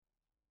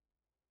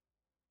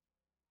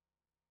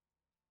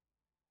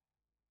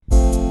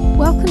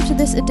Welcome to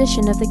this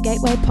edition of the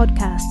Gateway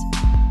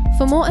Podcast.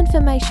 For more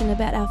information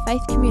about our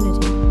faith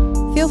community,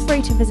 feel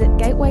free to visit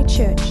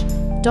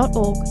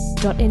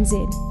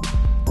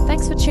gatewaychurch.org.nz.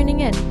 Thanks for tuning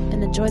in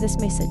and enjoy this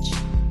message.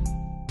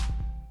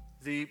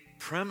 The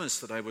premise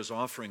that I was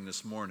offering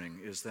this morning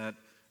is that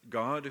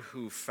God,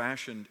 who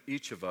fashioned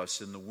each of us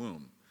in the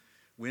womb,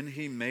 when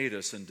He made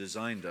us and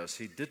designed us,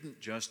 He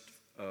didn't just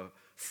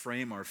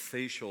frame our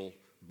facial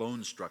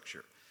bone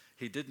structure.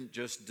 He didn't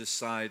just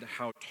decide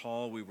how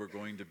tall we were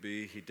going to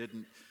be. He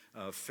didn't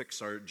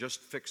fix our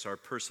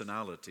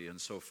personality and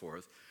so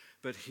forth.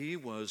 But He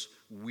was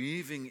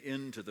weaving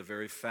into the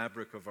very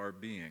fabric of our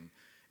being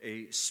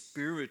a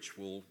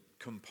spiritual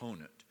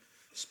component.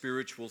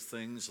 Spiritual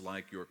things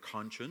like your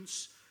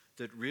conscience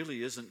that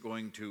really isn't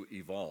going to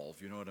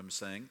evolve. You know what I'm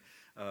saying?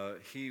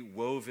 He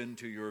wove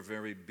into your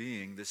very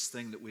being this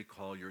thing that we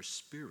call your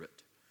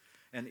spirit.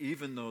 And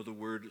even though the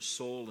word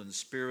soul and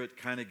spirit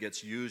kind of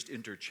gets used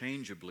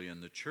interchangeably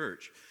in the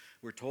church,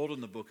 we're told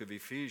in the book of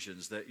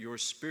Ephesians that your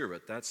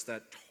spirit, that's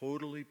that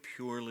totally,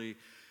 purely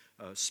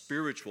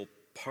spiritual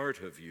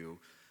part of you,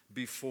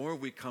 before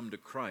we come to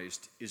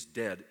Christ, is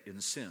dead in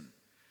sin.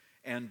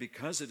 And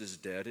because it is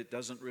dead, it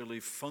doesn't really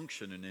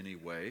function in any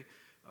way.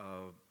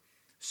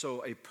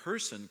 So a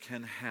person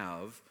can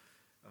have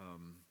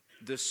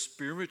this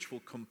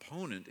spiritual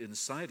component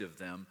inside of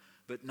them,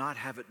 but not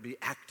have it be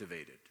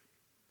activated.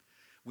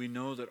 We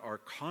know that our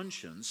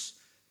conscience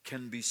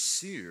can be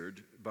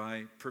seared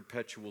by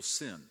perpetual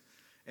sin.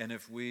 And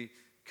if we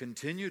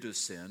continue to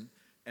sin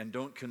and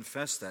don't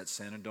confess that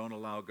sin and don't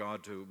allow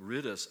God to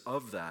rid us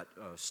of that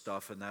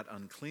stuff and that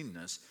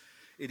uncleanness,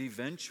 it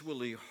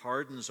eventually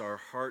hardens our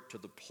heart to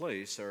the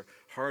place, our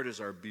heart is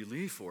our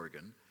belief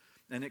organ,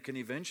 and it can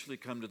eventually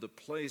come to the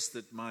place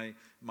that my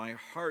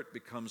heart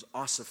becomes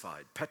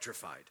ossified,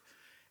 petrified.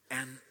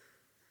 And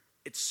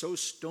it's so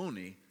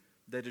stony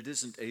that it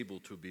isn't able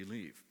to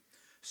believe.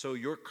 So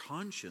your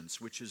conscience,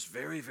 which is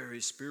very,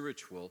 very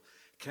spiritual,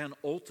 can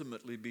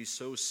ultimately be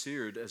so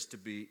seared as to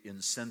be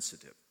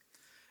insensitive.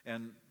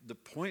 And the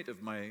point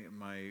of my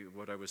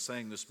what I was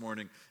saying this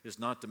morning is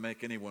not to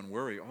make anyone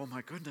worry, oh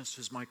my goodness,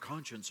 is my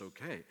conscience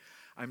okay?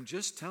 I'm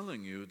just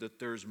telling you that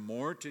there's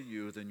more to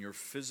you than your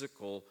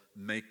physical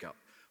makeup,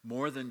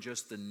 more than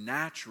just the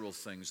natural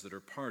things that are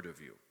part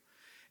of you.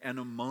 And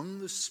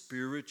among the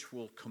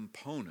spiritual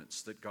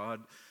components that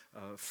God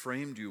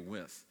framed you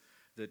with,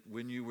 that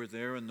when you were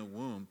there in the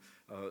womb,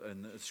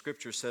 and the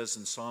scripture says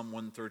in Psalm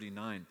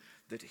 139,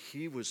 that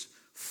He was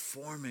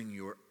forming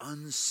your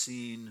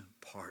unseen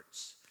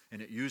parts.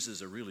 And it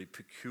uses a really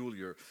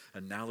peculiar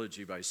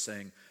analogy by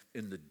saying,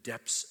 in the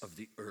depths of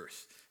the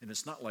earth. And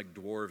it's not like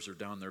dwarves are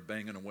down there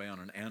banging away on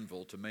an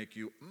anvil to make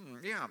you,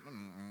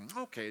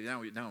 okay,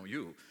 now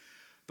you.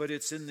 But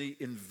it's in the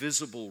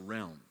invisible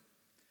realm.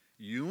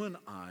 You and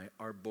I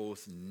are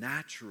both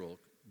natural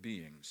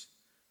beings,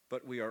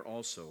 but we are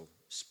also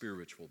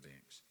spiritual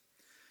beings.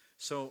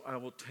 So I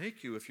will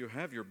take you, if you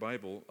have your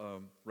Bible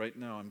right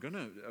now, I'm going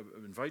to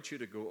invite you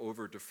to go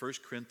over to 1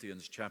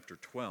 Corinthians chapter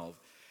 12.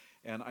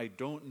 And I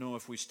don't know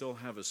if we still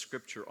have a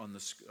scripture on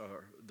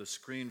the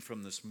screen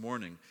from this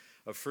morning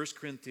of 1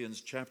 Corinthians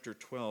chapter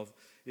 12,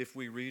 if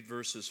we read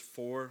verses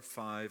 4,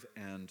 5,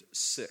 and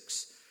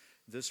 6.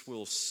 This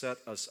will set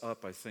us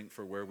up, I think,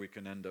 for where we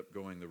can end up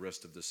going the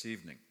rest of this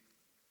evening.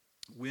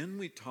 When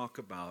we talk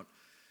about,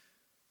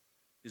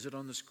 is it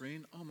on the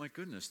screen? Oh my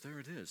goodness, there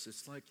it is.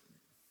 It's like,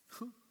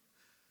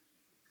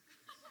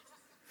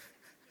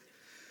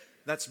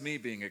 That's me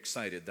being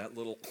excited. That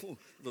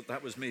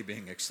was me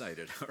being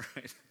excited, all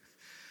right?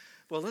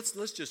 Well,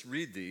 let's just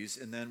read these,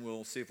 and then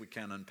we'll see if we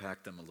can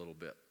unpack them a little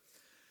bit.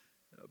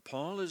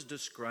 Paul is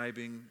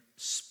describing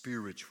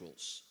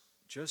spirituals,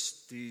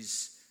 just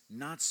these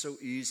not so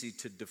easy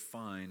to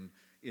define,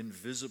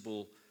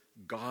 invisible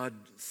God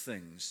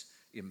things,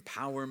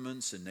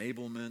 empowerments,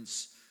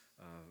 enablements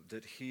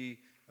that He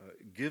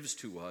gives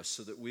to us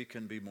so that we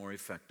can be more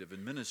effective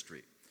in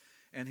ministry.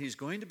 And he's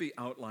going to be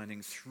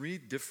outlining 3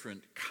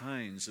 different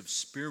kinds of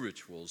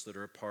spirituals that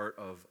are a part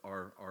of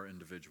our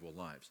individual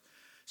lives.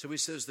 So he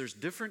says there's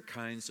different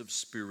kinds of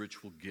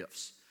spiritual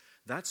gifts.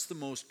 That's the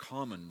most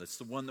common. That's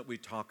the one that we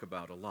talk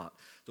about a lot.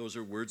 Those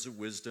are words of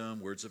wisdom,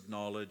 words of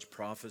knowledge,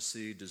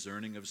 prophecy,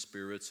 discerning of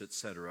spirits,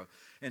 etc.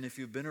 And if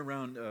you've been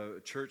around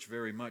church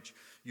very much,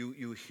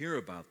 you hear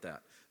about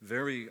that.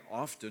 Very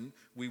often,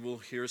 we will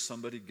hear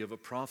somebody give a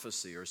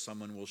prophecy, or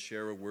someone will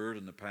share a word,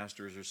 and the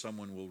pastors or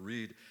someone will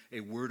read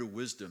a word of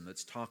wisdom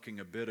that's talking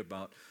a bit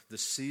about the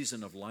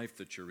season of life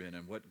that you're in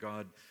and what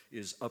God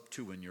is up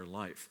to in your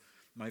life.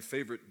 My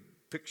favorite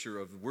picture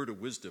of the word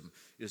of wisdom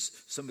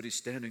is somebody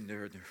standing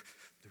there and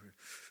they're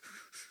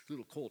a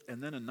little cold,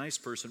 and then a nice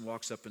person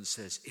walks up and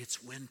says,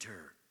 "It's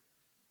winter."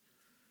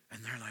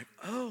 And they're like,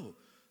 "Oh,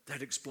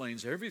 that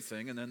explains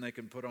everything," and then they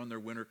can put on their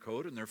winter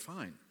coat and they're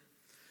fine.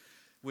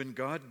 When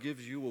God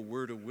gives you a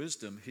word of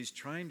wisdom, He's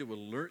trying to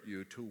alert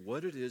you to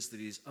what it is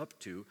that He's up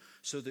to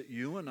so that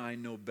you and I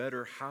know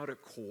better how to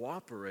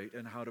cooperate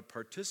and how to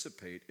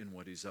participate in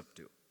what He's up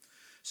to.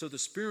 So the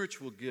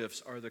spiritual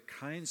gifts are the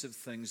kinds of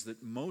things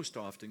that most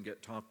often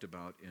get talked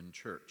about in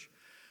church.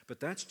 But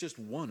that's just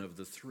one of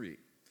the three.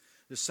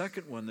 The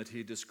second one that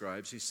he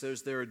describes, he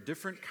says there are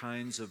different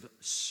kinds of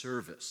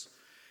service.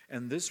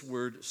 And this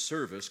word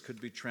service could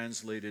be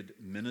translated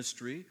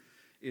ministry.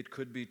 It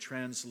could be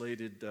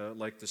translated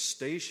like the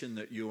station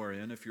that you are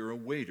in. If you're a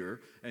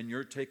waiter and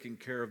you're taking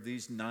care of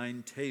these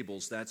 9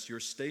 tables, that's your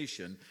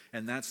station,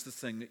 and that's the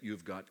thing that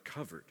you've got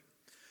covered.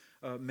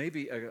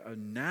 Maybe a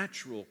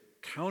natural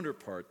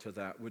counterpart to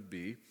that would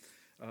be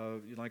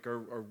like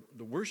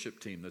the worship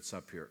team that's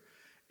up here.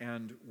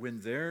 And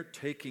when they're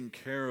taking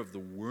care of the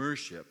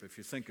worship, if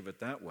you think of it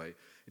that way,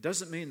 it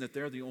doesn't mean that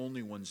they're the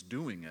only ones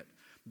doing it,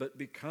 but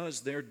because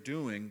they're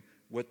doing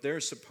what they're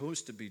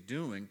supposed to be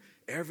doing,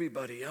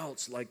 everybody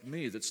else like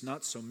me that's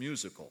not so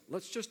musical.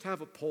 Let's just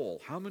have a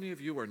poll. How many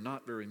of you are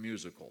not very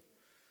musical?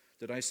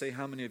 Did I say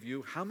how many of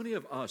you? How many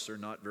of us are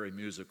not very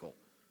musical?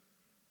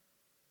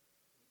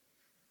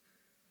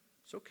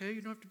 It's okay, you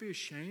don't have to be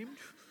ashamed.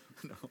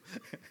 No.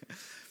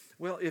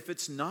 Well, if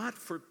it's not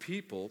for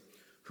people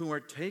who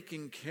are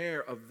taking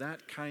care of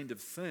that kind of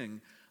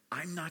thing,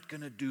 I'm not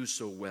going to do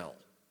so well.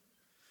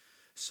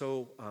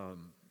 So,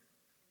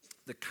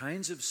 the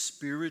kinds of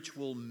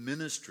spiritual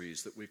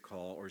ministries that we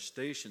call, or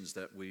stations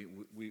that we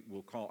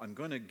will call, I'm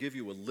going to give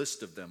you a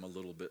list of them a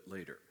little bit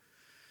later.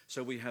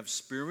 So we have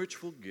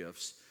spiritual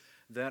gifts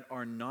that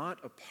are not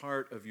a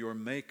part of your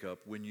makeup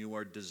when you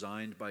are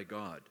designed by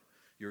God.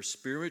 Your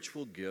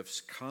spiritual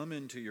gifts come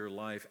into your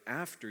life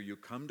after you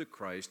come to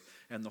Christ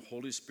and the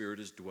Holy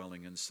Spirit is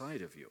dwelling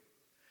inside of you.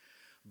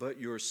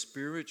 But your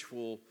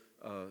spiritual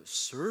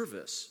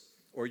service,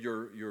 or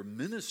your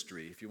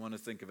ministry, if you want to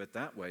think of it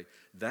that way,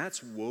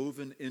 that's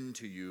woven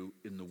into you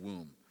in the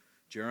womb.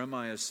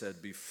 Jeremiah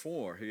said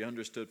before he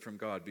understood from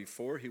God,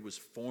 before he was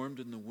formed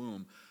in the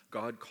womb,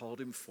 God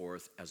called him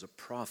forth as a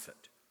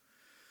prophet.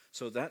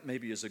 So that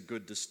maybe is a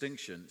good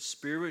distinction.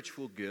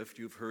 Spiritual gift,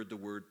 you've heard the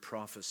word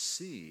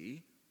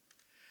prophecy,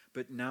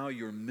 but now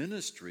your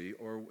ministry,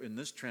 or in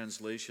this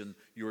translation,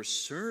 your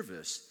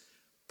service,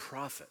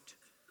 prophet.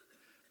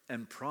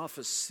 And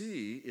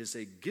prophecy is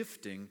a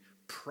gifting.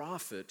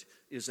 Prophet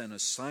is an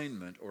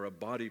assignment or a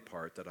body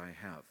part that I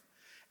have.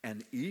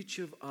 And each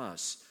of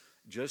us,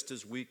 just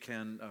as we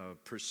can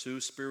pursue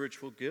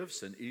spiritual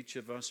gifts, and each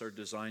of us are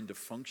designed to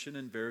function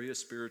in various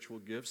spiritual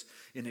gifts,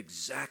 in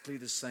exactly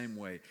the same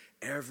way,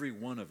 every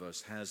one of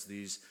us has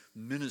these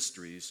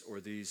ministries or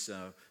these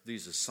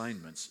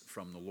assignments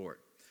from the Lord.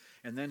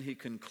 And then he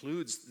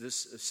concludes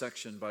this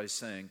section by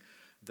saying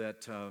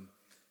that,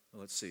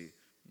 let's see,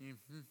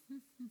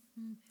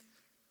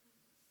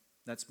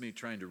 that's me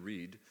trying to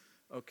read.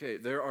 Okay,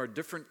 there are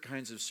different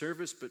kinds of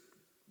service, but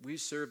we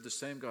serve the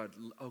same God.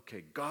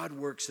 Okay, God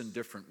works in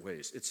different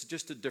ways. It's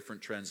just a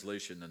different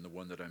translation than the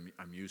one that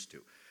I'm used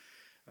to.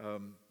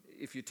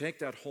 If you take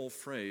that whole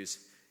phrase,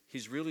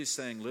 he's really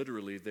saying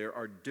literally there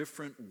are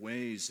different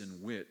ways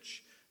in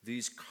which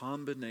these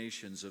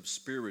combinations of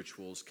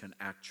spirituals can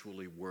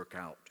actually work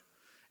out,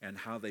 and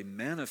how they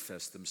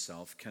manifest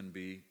themselves can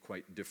be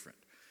quite different.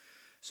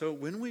 So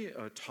when we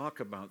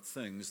talk about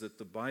things that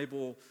the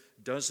Bible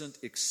doesn't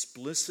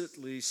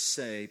explicitly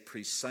say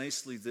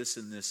precisely this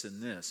and this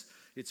and this,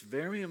 it's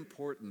very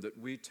important that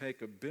we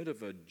take a bit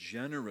of a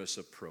generous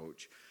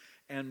approach.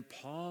 And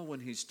Paul, when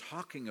he's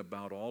talking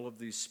about all of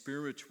these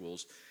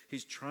spirituals,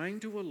 he's trying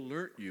to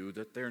alert you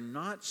that they're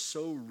not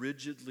so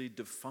rigidly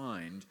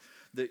defined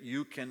that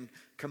you can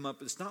come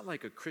up. It's not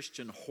like a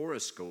Christian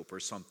horoscope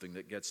or something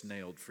that gets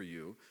nailed for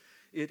you.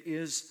 It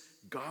is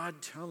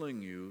God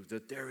telling you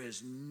that there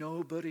is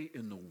nobody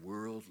in the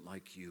world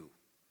like you.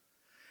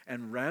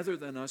 And rather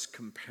than us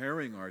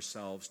comparing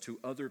ourselves to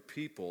other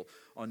people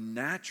on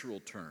natural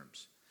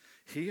terms,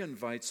 he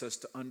invites us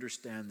to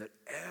understand that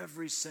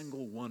every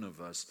single one of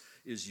us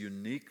is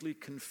uniquely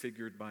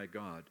configured by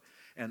God.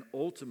 And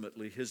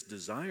ultimately, his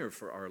desire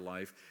for our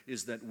life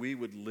is that we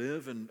would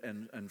live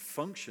and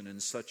function in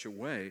such a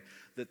way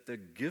that the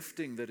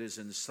gifting that is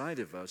inside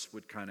of us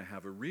would kind of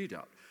have a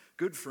readout.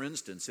 Good, for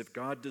instance, if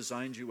God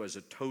designed you as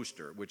a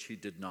toaster, which he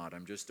did not,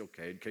 I'm just,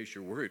 okay, in case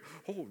you're worried.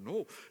 Oh,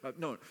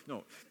 no,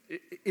 no.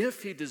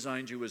 If he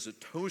designed you as a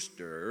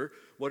toaster,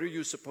 what are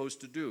you supposed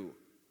to do?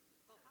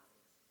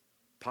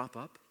 Pop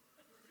up?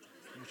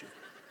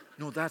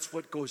 No, that's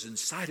what goes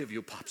inside of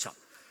you pops up.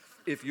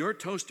 If your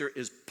toaster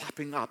is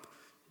popping up,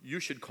 you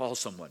should call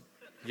someone.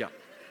 Yeah.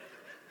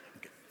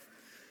 Okay.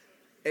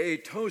 A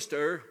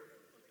toaster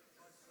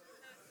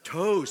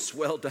toasts.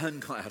 Well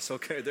done, class.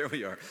 Okay, there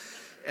we are.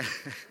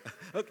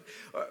 Okay.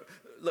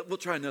 We'll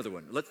try another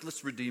one.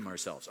 Let's redeem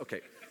ourselves.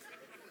 Okay.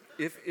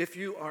 If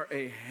you are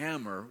a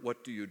hammer,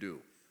 what do you do?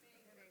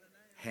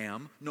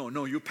 Ham?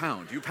 No, you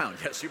pound. You pound.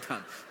 Yes, you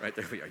pound. Right,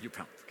 there we are. You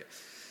pound. Okay.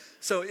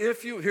 So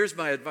here's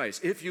my advice.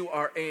 If you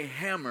are a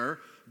hammer,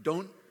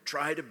 don't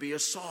try to be a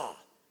saw.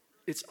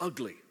 It's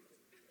ugly.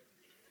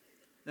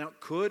 Now,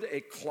 could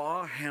a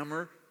claw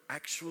hammer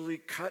actually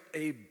cut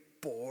a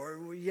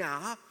board?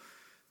 Yeah,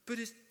 but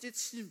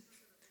it's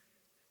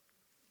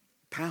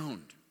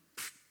pound.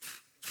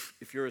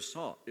 If you're a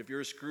saw, if you're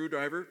a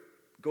screwdriver,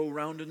 go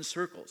round in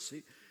circles.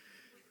 See?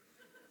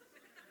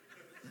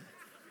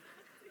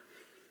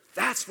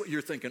 That's what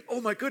you're thinking.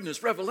 Oh my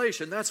goodness,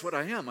 revelation, that's what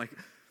I am.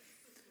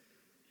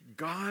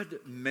 God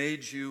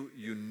made you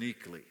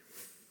uniquely.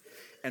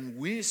 And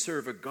we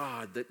serve a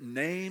God that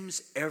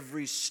names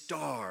every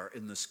star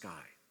in the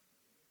sky.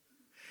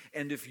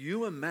 And if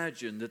you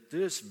imagine that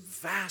this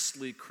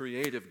vastly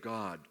creative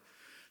God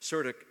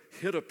sort of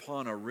hit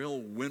upon a real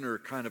winner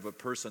kind of a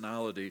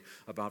personality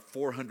about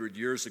 400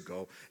 years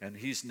ago, and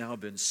he's now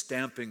been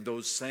stamping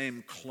those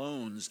same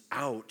clones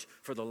out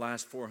for the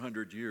last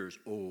 400 years.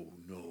 Oh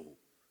no.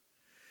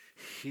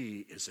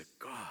 He is a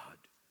God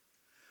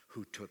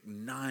who took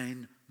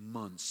 9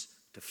 months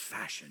to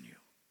fashion you.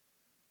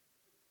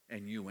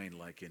 And you ain't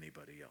like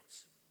anybody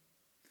else.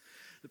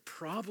 The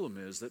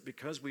problem is that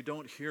because we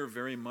don't hear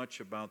very much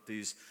about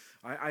these,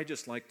 I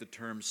just like the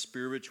term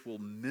spiritual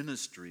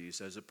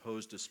ministries as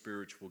opposed to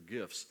spiritual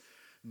gifts.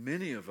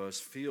 Many of us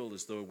feel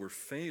as though we're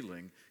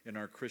failing in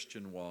our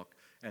Christian walk,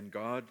 and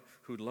God,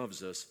 who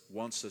loves us,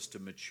 wants us to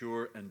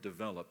mature and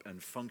develop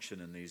and function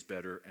in these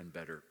better and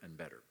better and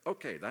better.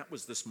 Okay, that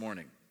was this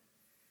morning.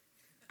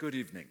 Good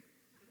evening.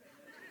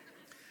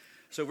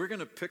 So we're going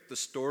to pick the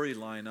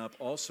storyline up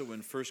also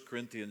in 1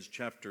 Corinthians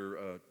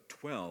chapter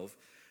 12,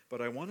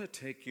 but I want to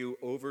take you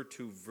over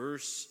to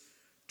verse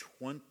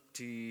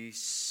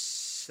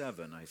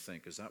 27, I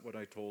think. Is that what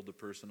I told the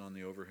person on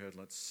the overhead?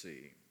 Let's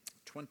see.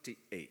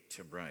 28,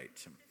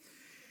 right.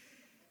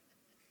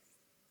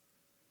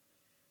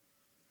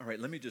 All right,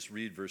 let me just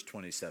read verse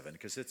 27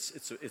 because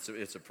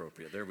it's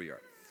appropriate. There we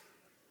are.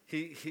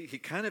 He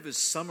kind of is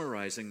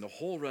summarizing the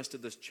whole rest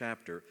of this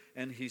chapter,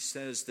 and he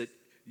says that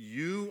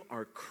you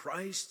are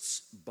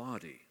Christ's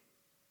body,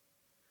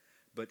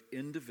 but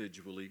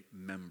individually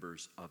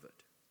members of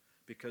it.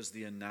 Because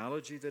the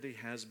analogy that he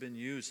has been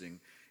using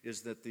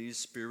is that these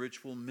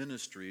spiritual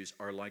ministries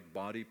are like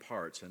body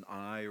parts, an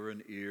eye or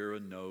an ear, a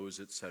nose,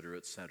 etc.,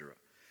 etc.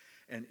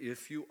 And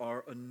if you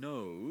are a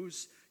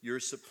nose, you're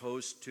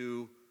supposed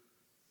to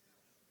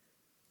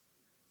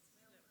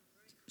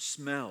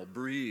smell,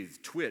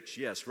 breathe, twitch.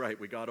 Yes, right,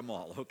 we got them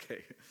all.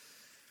 Okay.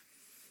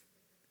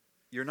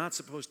 You're not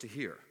supposed to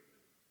hear.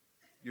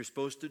 You're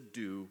supposed to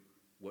do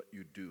what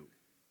you do.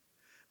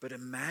 But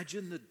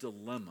imagine the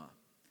dilemma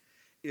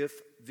if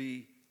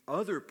the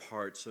other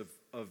parts of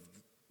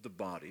the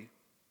body,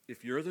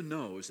 if you're the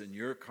nose and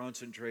you're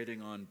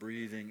concentrating on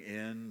breathing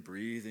in,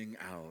 breathing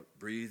out,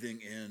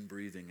 breathing in,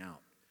 breathing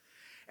out,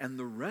 and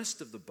the rest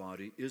of the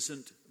body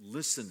isn't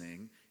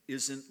listening,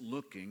 isn't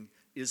looking,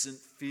 isn't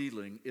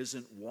feeling,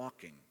 isn't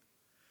walking,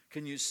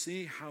 can you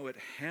see how it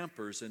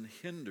hampers and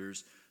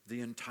hinders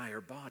the entire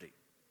body?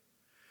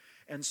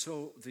 And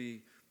so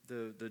the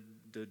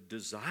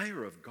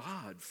desire of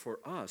God for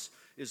us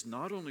is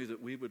not only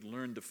that we would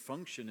learn to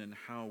function in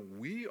how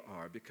we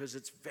are, because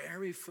it's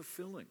very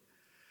fulfilling.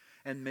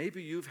 And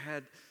maybe you've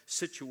had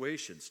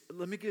situations.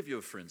 Let me give you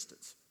a for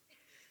instance.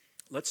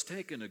 Let's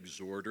take an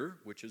exhorter,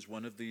 which is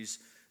one of these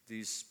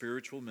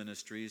spiritual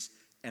ministries,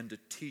 and a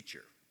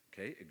teacher.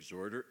 Okay,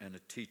 exhorter and a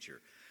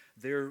teacher.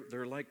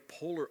 They're like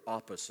polar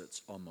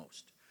opposites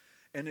almost.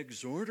 An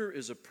exhorter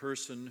is a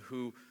person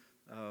who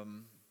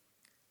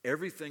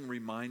everything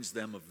reminds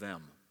them of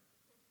them.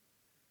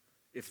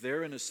 If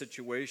they're in a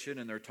situation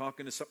and they're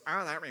talking to someone,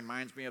 oh, that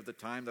reminds me of the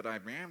time that I,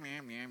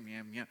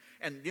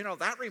 and you know,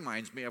 that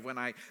reminds me of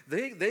when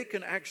they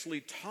can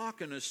actually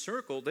talk in a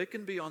circle. They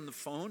can be on the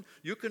phone,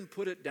 you can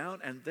put it down,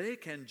 and they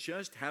can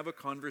just have a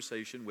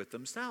conversation with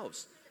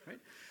themselves, right?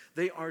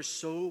 They are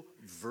so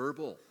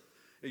verbal.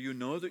 You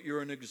know that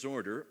you're an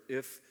exhorter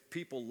if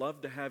people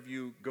love to have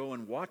you go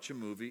and watch a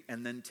movie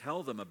and then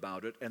tell them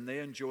about it, and they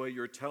enjoy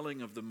your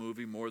telling of the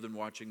movie more than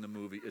watching the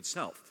movie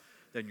itself.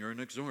 Then you're an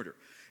exhorter.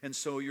 And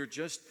so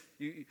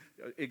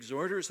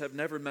exhorters have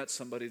never met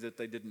somebody that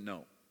they didn't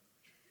know.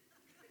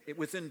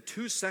 Within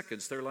 2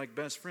 seconds, they're like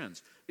best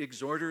friends.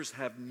 Exhorters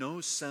have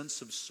no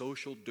sense of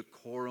social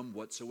decorum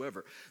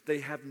whatsoever.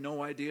 They have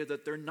no idea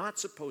that they're not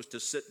supposed to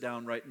sit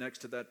down right next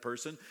to that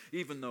person,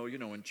 even though, you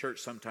know, in church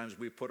sometimes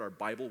we put our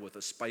Bible with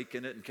a spike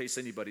in it in case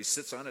anybody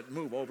sits on it.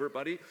 Move over,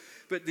 buddy.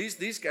 But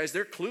these guys,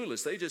 they're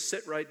clueless. They just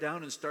sit right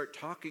down and start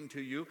talking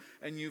to you,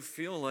 and you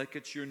feel like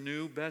it's your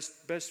new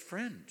best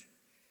friend.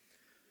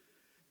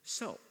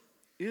 So,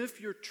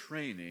 if you're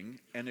training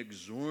an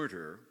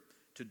exhorter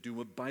to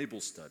do a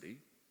Bible study,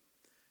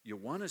 you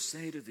want to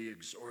say to the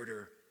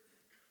exhorter,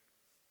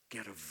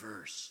 get a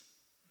verse.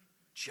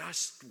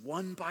 Just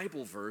one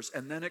Bible verse,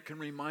 and then it can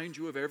remind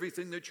you of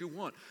everything that you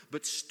want.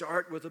 But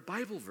start with a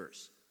Bible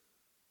verse.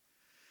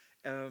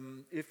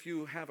 If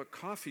you have a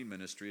coffee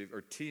ministry,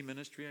 or tea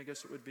ministry, I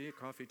guess it would be, a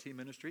coffee tea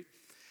ministry.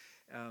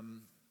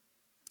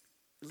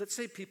 Let's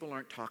say people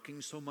aren't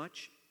talking so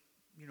much.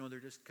 You know, they're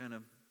just kind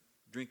of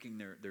drinking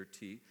their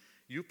tea.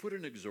 You put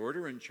an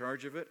exhorter in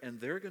charge of it,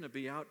 and they're going to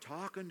be out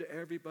talking to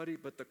everybody,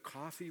 but the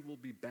coffee will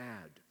be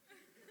bad.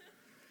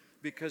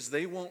 Because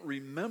they won't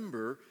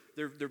remember,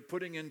 they're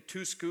putting in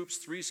 2 scoops,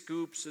 3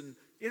 scoops, and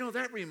you know,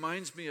 that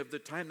reminds me of the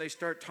time they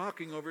start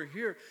talking over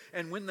here,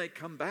 and when they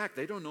come back,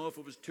 they don't know if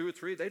it was 2 or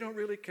 3, they don't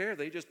really care,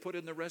 they just put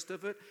in the rest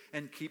of it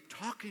and keep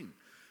talking.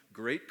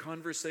 Great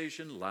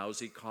conversation,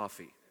 lousy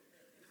coffee.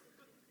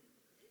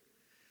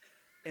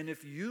 And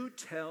if you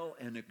tell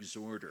an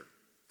exhorter,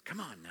 come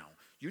on now,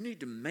 you need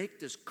to make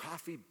this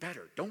coffee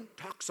better. Don't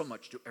talk so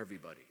much to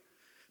everybody.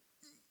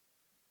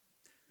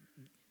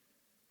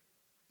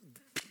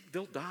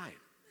 They'll die.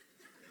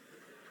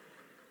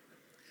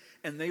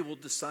 And they will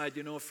decide,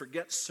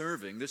 forget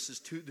serving. This is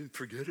then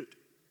forget it.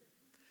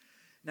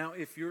 Now,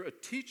 if you're a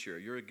teacher,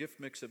 you're a gift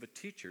mix of a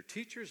teacher.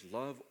 Teachers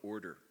love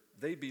order.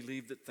 They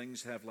believe that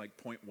things have like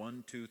point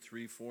 1, 2,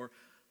 3, 4.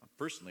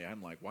 Personally,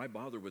 I'm like, why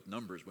bother with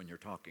numbers when you're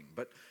talking?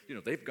 But,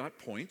 they've got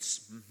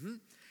points.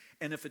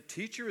 And if a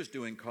teacher is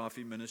doing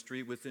coffee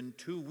ministry, within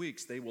 2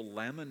 weeks, they will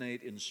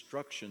laminate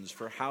instructions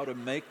for how to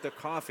make the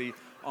coffee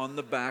on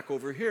the back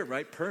over here,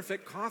 right?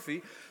 Perfect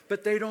coffee,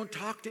 but they don't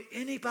talk to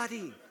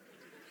anybody.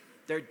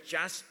 They're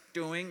just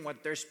doing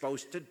what they're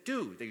supposed to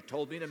do. They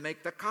told me to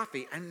make the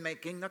coffee. I'm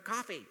making the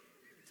coffee.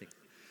 See?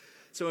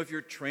 So if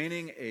you're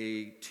training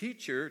a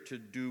teacher to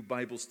do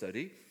Bible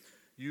study,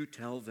 you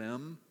tell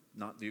them,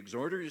 not the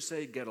exhorter, you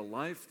say, get a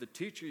life. The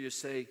exhorter,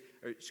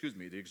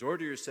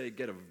 you say,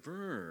 get a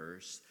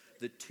verse.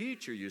 The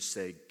teacher, you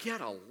say,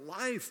 get a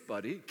life,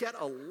 buddy, get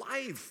a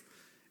life,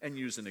 and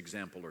use an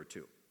example or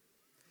two.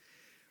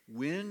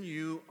 When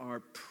you are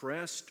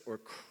pressed or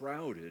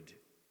crowded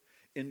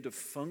into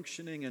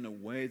functioning in a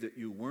way that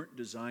you weren't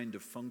designed to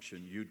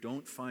function, you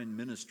don't find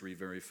ministry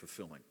very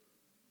fulfilling.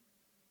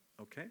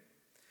 Okay?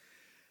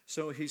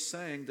 So he's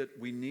saying that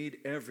we need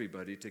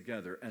everybody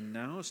together. And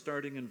now,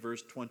 starting in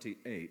verse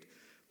 28,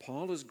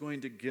 Paul is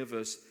going to give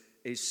us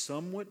a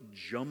somewhat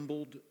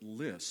jumbled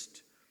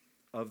list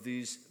of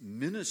these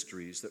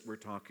ministries that we're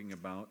talking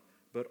about,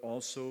 but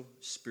also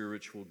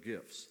spiritual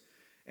gifts.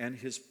 And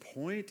his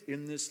point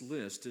in this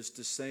list is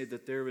to say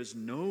that there is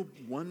no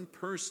one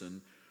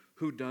person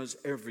who does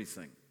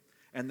everything,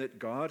 and that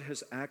God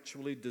has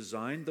actually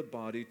designed the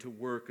body to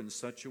work in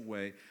such a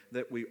way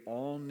that we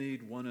all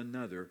need one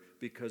another,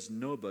 because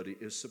nobody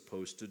is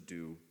supposed to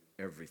do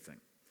everything.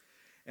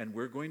 And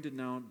we're going to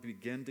now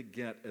begin to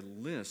get a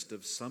list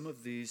of some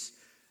of these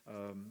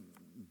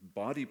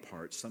body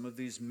parts, some of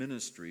these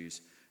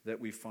ministries that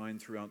we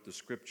find throughout the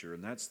Scripture.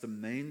 And that's the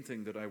main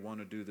thing that I want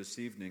to do this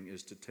evening,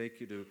 is to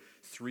take you to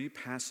 3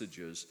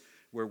 passages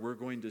where we're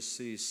going to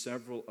see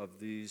several of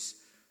these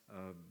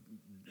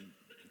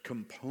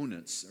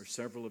components, or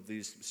several of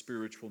these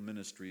spiritual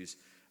ministries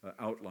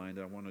outlined.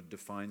 I want to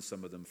define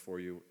some of them for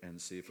you and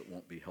see if it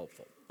won't be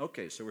helpful.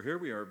 Okay, so here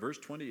we are, verse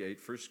 28,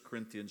 1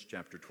 Corinthians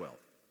chapter 12.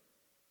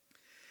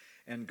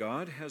 And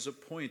God has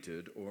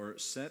appointed or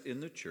set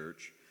in the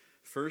church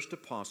first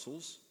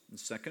apostles, and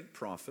second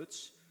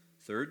prophets,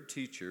 third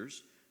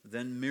teachers,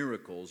 then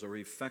miracles or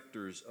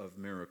effectors of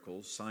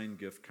miracles, sign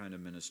gift kind of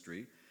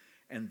ministry,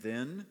 and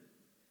then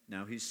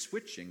now he's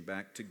switching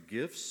back to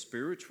gifts,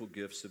 spiritual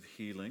gifts of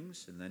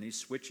healings, and then he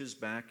switches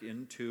back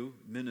into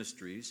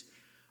ministries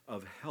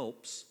of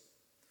helps.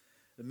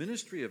 The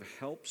ministry of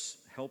helps,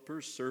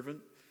 helpers, servant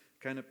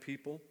kind of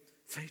people,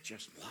 they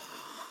just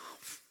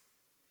love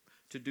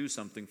to do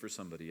something for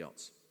somebody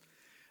else.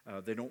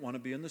 They don't want to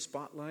be in the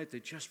spotlight. They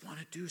just want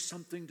to do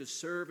something to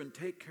serve and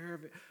take care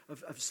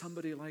of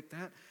somebody like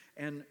that.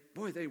 And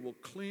boy, they will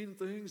clean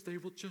things. They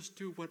will just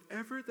do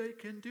whatever they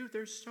can do.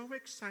 They're so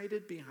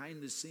excited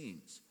behind the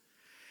scenes.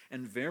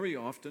 And very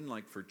often,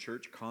 like for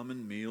church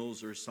common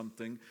meals or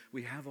something,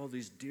 we have all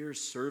these dear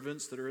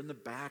servants that are in the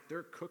back.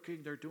 They're cooking.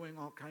 They're doing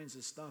all kinds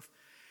of stuff.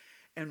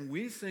 And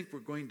we think we're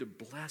going to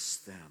bless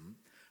them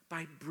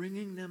by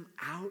bringing them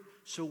out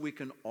so we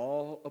can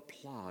all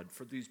applaud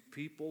for these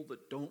people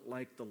that don't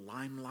like the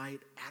limelight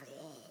at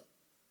all.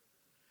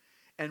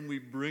 And we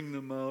bring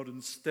them out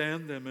and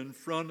stand them in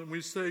front and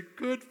we say,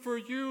 good for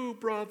you,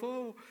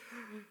 bravo.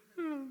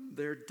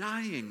 They're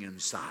dying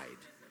inside.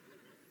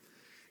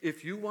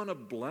 If you want to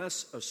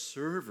bless a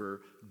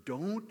server,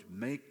 don't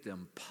make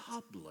them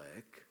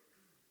public.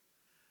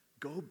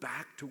 Go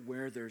back to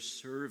where they're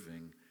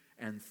serving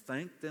and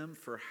thank them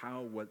for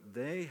how what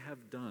they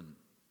have done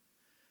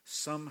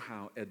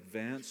somehow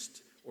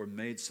advanced or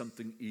made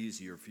something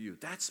easier for you.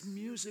 That's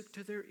music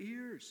to their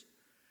ears.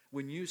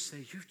 When you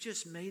say, you've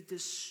just made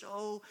this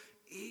so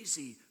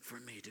easy for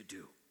me to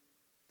do.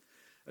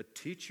 A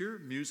teacher,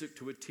 music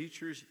to a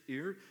teacher's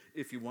ear.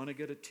 If you want to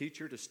get a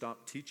teacher to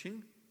stop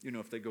teaching,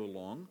 if they go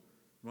long,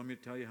 you want me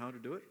to tell you how to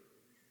do it?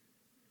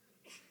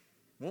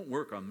 Won't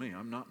work on me.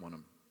 I'm not one of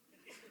them.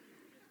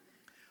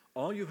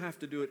 All you have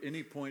to do at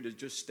any point is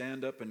just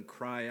stand up and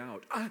cry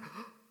out,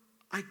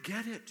 I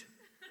get it.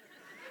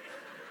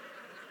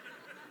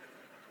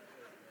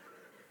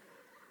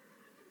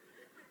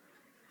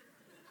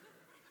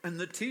 And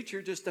the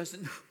teacher just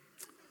doesn't know.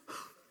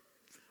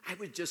 I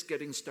was just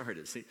getting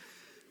started. See,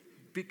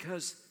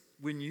 because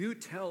when you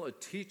tell a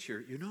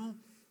teacher,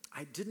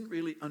 I didn't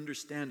really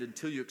understand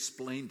until you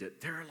explained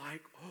it, they're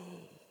like, oh.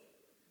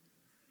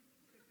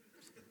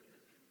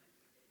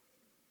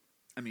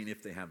 I mean,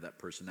 if they have that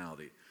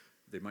personality,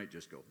 they might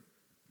just go.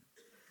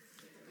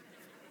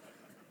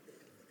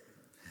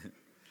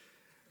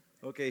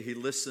 Okay, he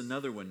lists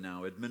another one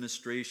now,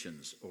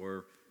 administrations,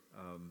 or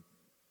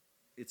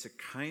it's a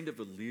kind of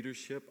a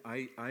leadership.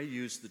 I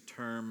use the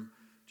term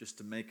just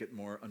to make it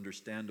more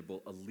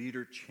understandable, a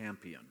leader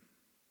champion.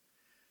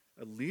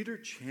 A leader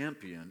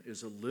champion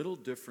is a little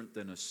different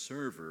than a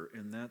server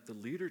in that the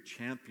leader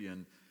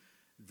champion,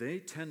 they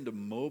tend to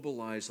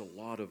mobilize a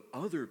lot of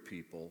other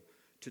people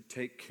to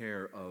take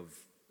care of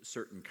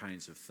certain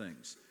kinds of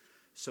things.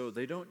 So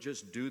they don't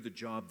just do the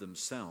job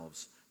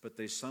themselves, but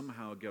they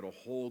somehow get a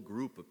whole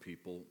group of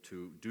people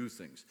to do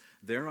things.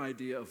 Their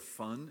idea of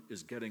fun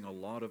is getting a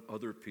lot of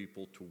other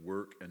people to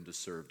work and to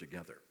serve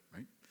together,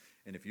 right?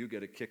 And if you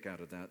get a kick out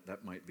of that,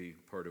 that might be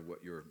part of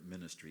what your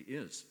ministry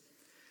is.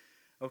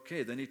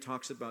 Okay, then he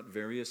talks about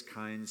various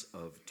kinds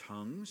of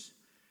tongues,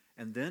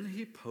 and then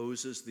he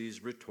poses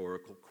these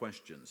rhetorical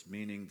questions,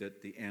 meaning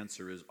that the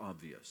answer is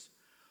obvious.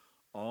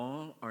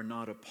 All are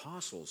not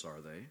apostles,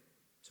 are they?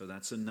 So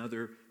that's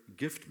another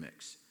gift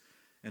mix.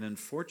 And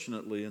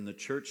unfortunately, in the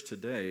church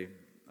today,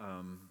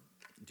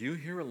 do you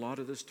hear a lot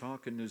of this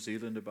talk in New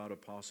Zealand about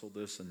apostle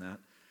this and that?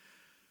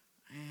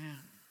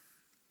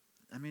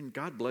 I mean,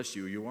 God bless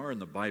you. You are in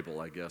the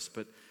Bible, I guess,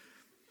 but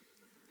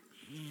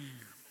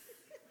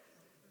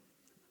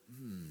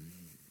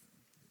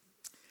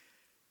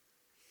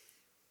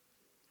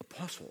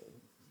apostle.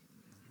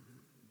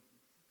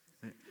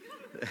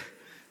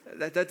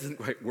 That doesn't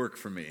quite work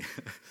for me.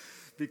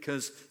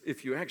 Because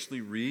if you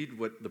actually read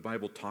what the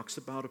Bible talks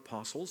about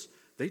apostles,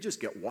 they just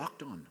get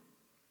walked on.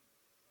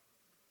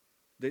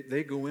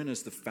 They go in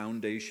as the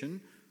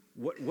foundation.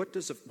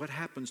 What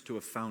happens to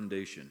a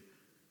foundation?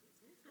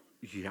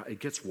 Yeah, it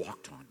gets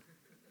walked on.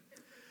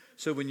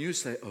 So when you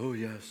say, "Oh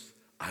yes,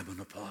 I'm an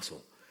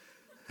apostle,"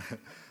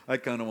 I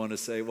kind of want to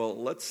say, "Well,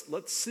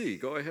 let's see.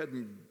 Go ahead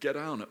and get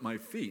down at my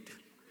feet."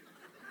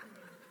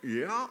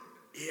 Yeah.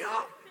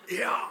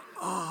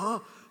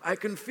 I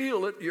can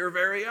feel it. You're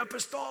very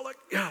apostolic.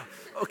 Yeah.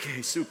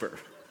 Okay, super.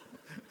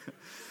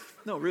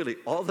 No, really,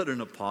 all that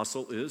an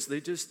apostle is,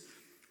 they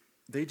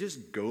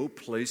just go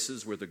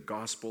places where the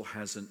gospel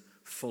hasn't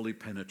fully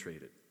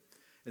penetrated.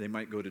 And they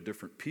might go to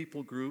different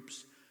people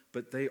groups,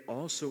 but they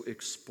also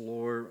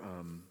explore,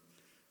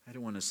 I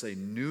don't want to say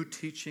new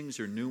teachings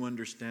or new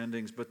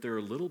understandings, but they're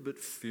a little bit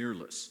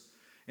fearless.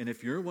 And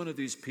if you're one of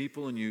these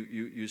people and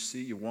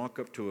you walk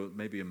up to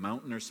maybe a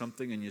mountain or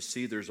something and you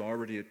see there's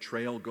already a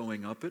trail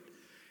going up it,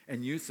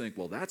 and you think,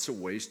 well, that's a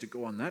waste to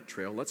go on that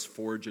trail, let's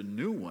forge a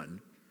new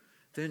one,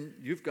 then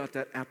you've got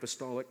that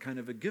apostolic kind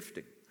of a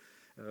gifting.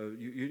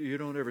 You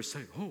don't ever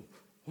say, oh,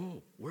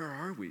 where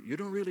are we? You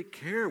don't really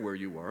care where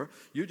you are.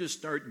 You just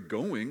start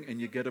going and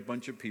you get a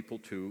bunch of people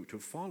to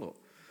follow.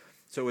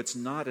 So it's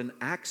not an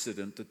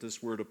accident that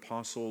this word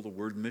apostle, the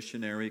word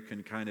missionary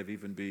can kind of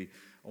even be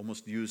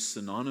almost used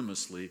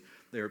synonymously.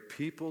 There are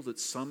people that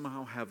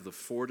somehow have the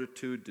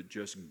fortitude to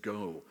just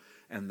go,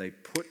 and they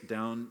put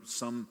down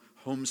some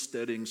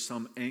homesteading,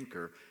 some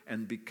anchor,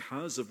 and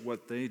because of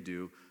what they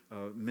do,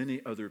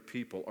 many other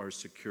people are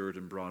secured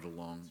and brought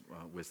along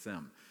with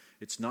them.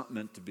 It's not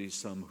meant to be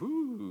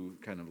some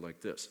kind of like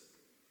this.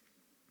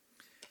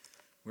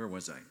 Where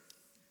was I?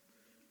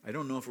 I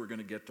don't know if we're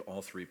going to get to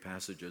all three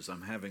passages.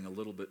 I'm having a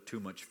little bit too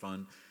much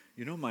fun.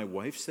 You know, my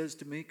wife says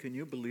to me, can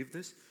you believe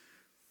this?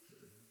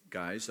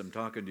 Guys, I'm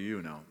talking to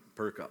you now.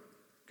 Perk up.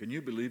 Can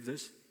you believe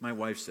this? My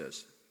wife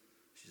says,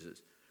 she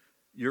says,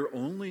 you're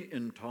only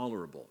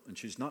intolerable. And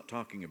she's not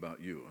talking about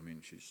you. I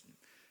mean,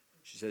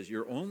 she says,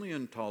 you're only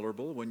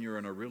intolerable when you're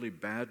in a really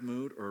bad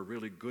mood or a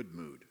really good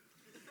mood.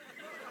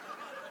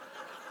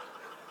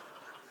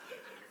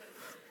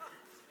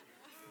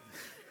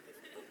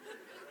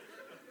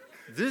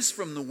 This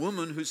from the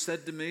woman who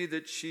said to me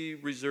that she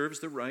reserves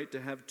the right to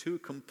have two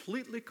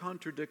completely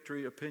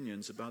contradictory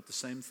opinions about the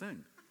same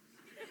thing.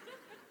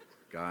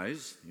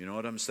 Guys, you know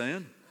what I'm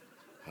saying?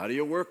 How do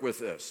you work with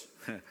this?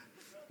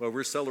 Well,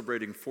 we're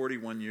celebrating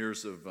 41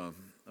 years of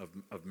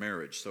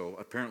marriage, so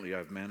apparently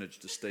I've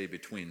managed to stay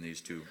between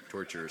these two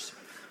torturous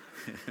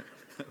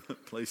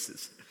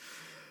places.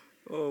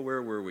 Oh,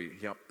 where were we?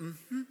 Yep.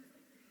 Mm-hmm.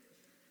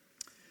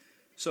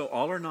 So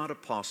all are not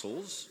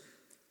apostles,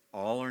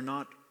 all are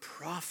not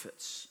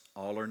prophets,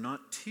 all are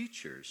not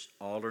teachers,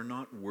 all are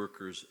not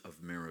workers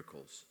of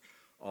miracles.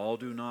 All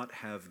do not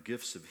have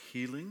gifts of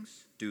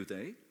healings, do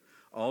they?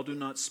 All do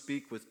not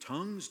speak with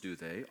tongues, do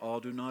they? All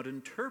do not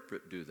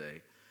interpret, do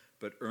they?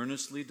 But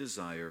earnestly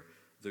desire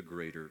the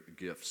greater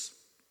gifts.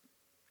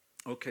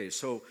 Okay,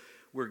 so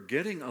we're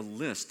getting a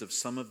list of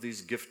some of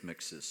these gift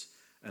mixes.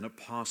 An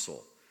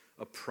apostle,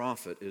 a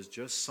prophet is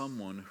just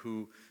someone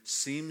who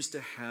seems to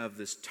have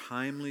this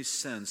timely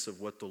sense of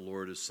what the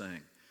Lord is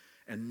saying.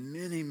 And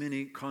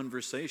many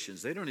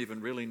conversations, they don't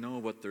even really know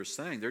what they're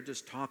saying. They're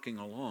just talking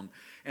along.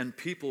 And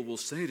people will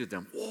say to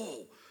them,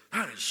 whoa,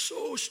 that is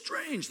so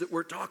strange that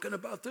we're talking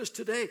about this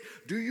today.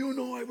 Do you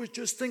know I was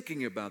just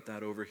thinking about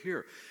that over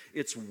here?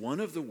 It's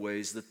one of the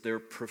ways that their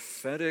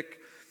prophetic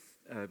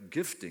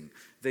gifting,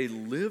 they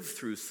live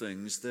through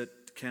things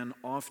that can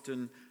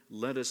often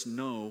let us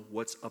know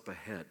what's up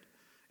ahead.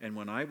 And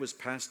when I was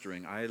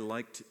pastoring, I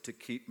liked to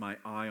keep my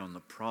eye on the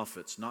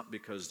prophets, not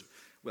because,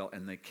 well,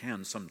 and they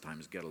can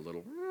sometimes get a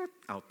little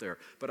out there,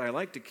 but I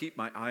like to keep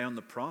my eye on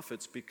the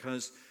prophets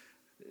because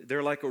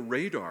they're like a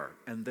radar,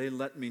 and they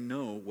let me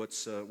know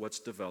what's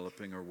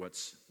developing or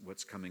what's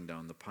coming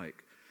down the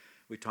pike.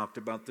 We talked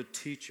about the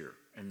teacher,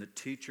 and the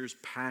teacher's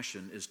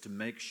passion is to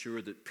make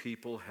sure that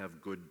people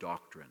have good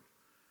doctrine.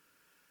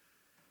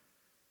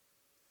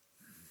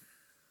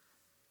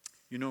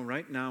 You know,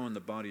 right now in the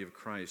body of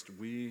Christ,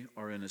 we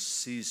are in a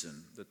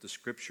season that the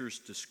Scriptures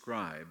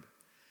describe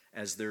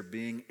as there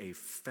being a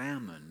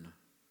famine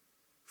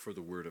for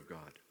the Word of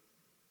God.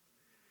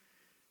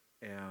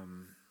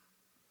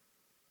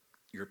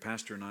 Your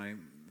pastor and I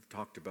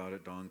talked about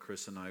it. Don,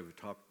 Chris, and I have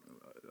talked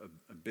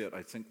a bit.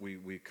 I think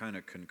we kind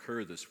of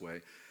concur this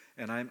way.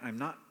 And I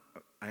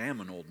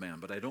am an old man,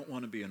 but I don't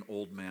want to be an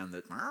old man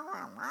that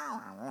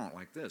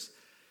like this.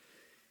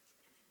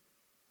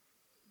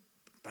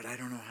 But I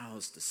don't know how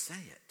else to say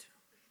it.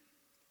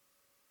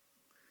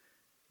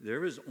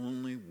 There is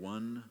only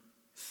one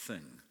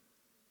thing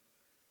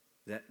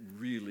that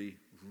really,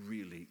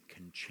 really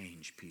can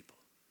change people.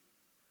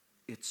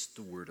 It's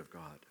the Word of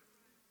God.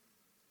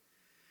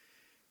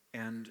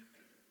 And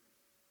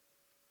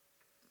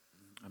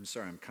I'm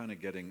sorry, I'm kind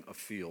of getting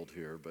afield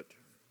here, but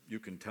you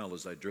can tell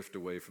as I drift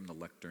away from the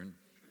lectern.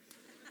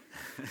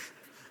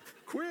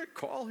 Quick,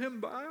 call him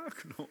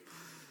back. No.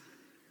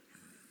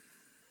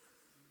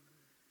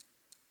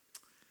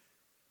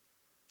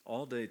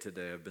 All day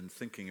today I've been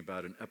thinking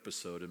about an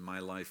episode in my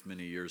life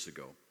many years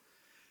ago.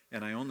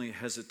 And I only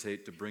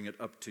hesitate to bring it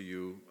up to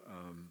you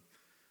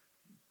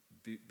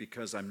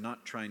because I'm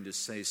not trying to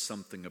say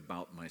something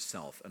about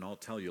myself. And I'll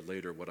tell you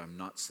later what I'm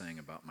not saying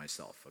about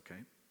myself,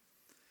 okay?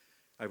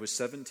 I was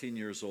 17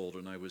 years old,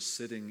 and I was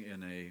sitting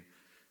in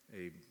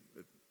a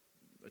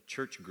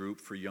church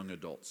group for young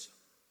adults.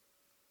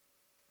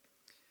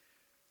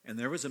 And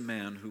there was a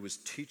man who was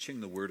teaching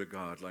the Word of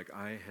God like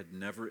I had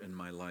never in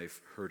my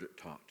life heard it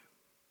taught.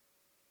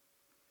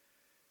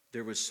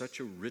 There was such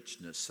a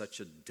richness, such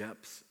a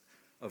depth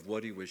of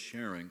what he was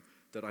sharing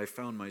that I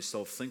found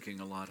myself thinking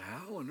a lot,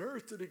 how on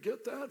earth did he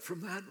get that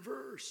from that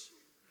verse?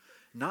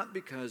 Not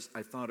because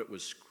I thought it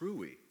was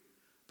screwy,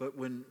 but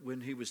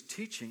when he was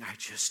teaching, I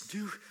just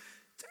knew,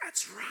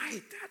 that's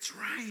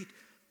right,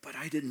 but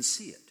I didn't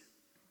see it.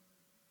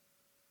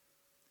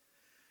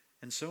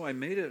 And so I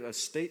made a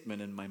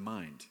statement in my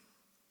mind,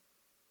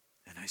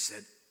 and I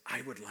said,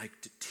 I would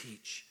like to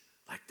teach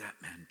like that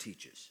man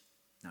teaches.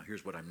 Now,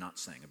 here's what I'm not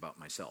saying about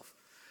myself,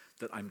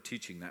 that I'm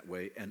teaching that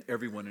way, and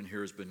everyone in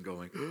here has been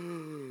going,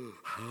 oh,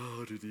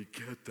 how did he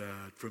get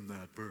that from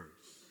that verse?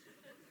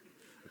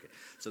 Okay,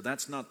 so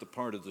that's not the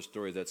part of the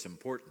story that's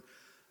important.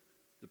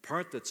 The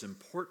part that's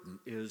important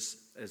is,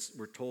 as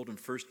we're told in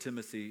 1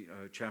 Timothy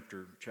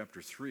chapter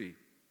 3,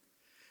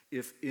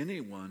 if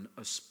anyone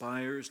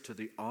aspires to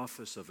the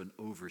office of an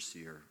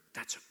overseer,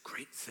 that's a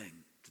great thing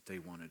that they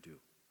want to do.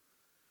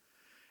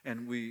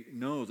 And we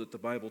know that the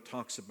Bible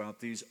talks about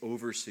these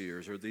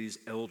overseers or these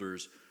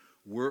elders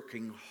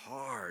working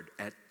hard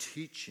at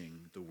teaching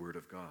the Word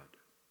of God.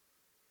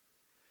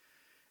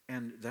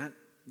 And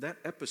that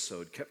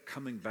episode kept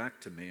coming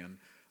back to me, and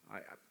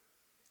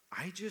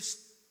I just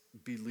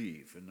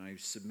believe, and I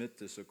submit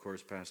this, of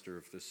course,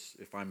 Pastor,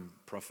 if I'm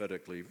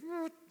prophetically,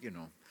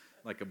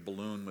 like a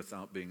balloon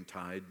without being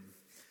tied.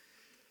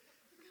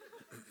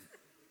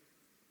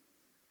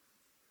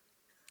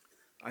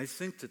 I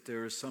think that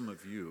there are some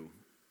of you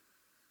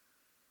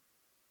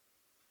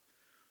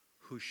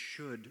who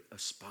should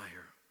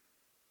aspire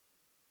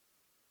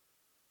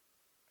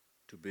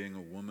to being a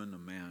woman, a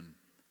man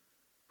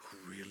who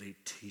really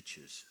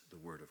teaches the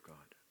Word of God.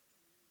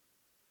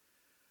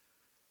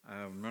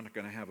 I'm not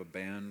going to have a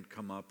band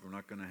come up. We're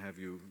not going to have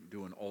you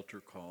do an altar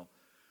call.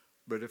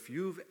 But if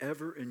you've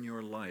ever in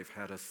your life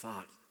had a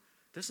thought,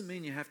 doesn't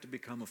mean you have to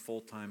become a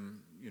full-time,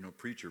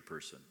 preacher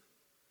person.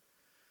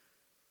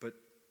 But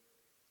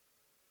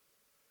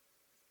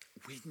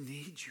we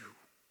need you.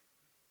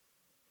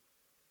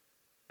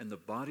 And the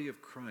body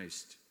of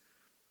Christ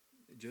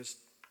just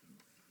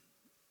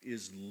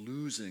is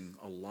losing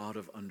a lot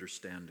of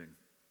understanding.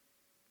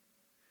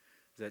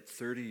 That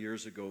 30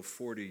 years ago,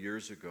 40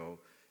 years ago,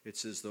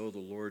 it's as though the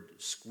Lord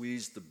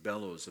squeezed the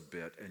bellows a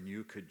bit and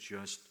you could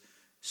just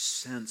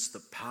sense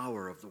the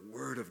power of the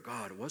Word of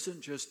God. It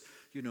wasn't just,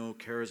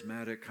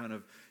 charismatic kind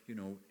of,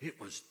 it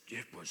was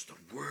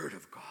the Word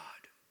of God.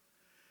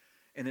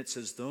 And it's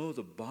as though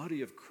the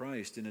body of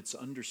Christ in its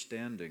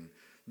understanding,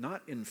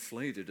 not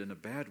inflated in a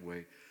bad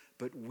way,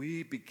 but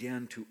we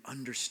began to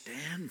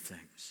understand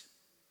things.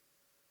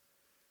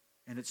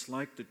 And it's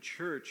like the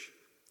church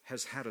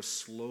has had a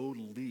slow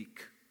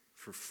leak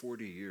for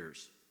 40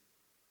 years.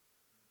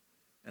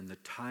 And the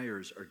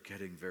tires are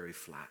getting very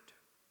flat.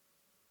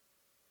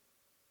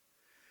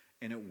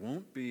 And it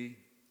won't be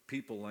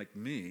people like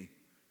me.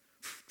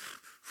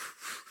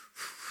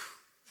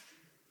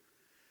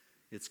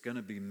 It's going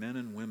to be men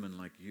and women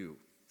like you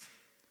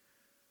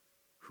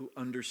who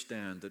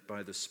understand that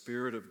by the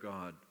Spirit of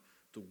God,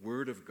 the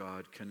Word of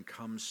God can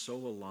come so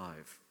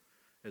alive.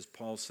 As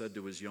Paul said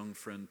to his young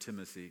friend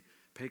Timothy,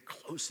 pay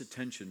close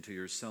attention to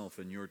yourself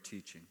and your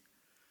teaching,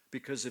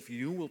 Because if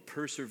you will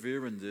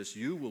persevere in this,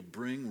 you will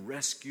bring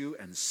rescue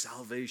and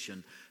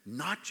salvation,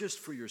 not just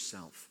for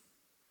yourself,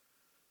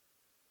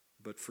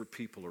 but for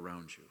people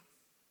around you.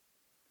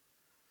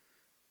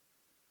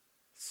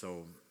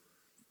 So,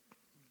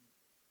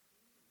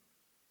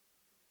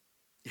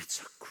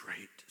 it's a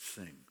great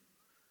thing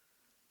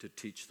to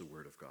teach the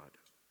Word of God.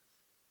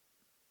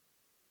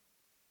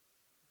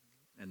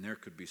 And there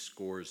could be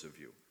scores of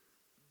you.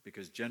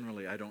 Because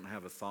generally I don't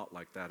have a thought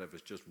like that if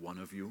it's just one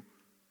of you.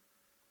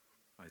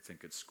 I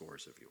think it's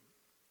scores of you.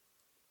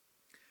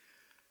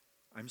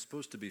 I'm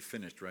supposed to be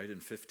finished, right, in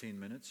 15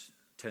 minutes?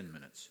 10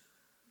 minutes.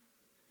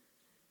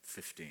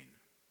 15.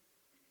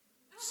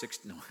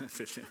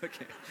 15,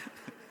 okay.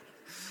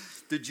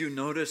 Did you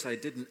notice I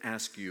didn't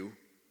ask you?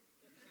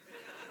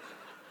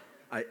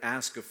 I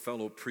asked a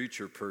fellow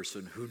preacher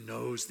person who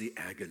knows the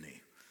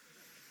agony.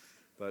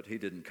 But he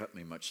didn't cut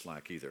me much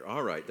slack either.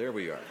 All right, there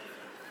we are.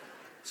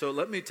 So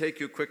let me take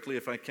you quickly,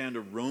 if I can,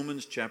 to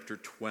Romans chapter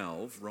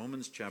 12.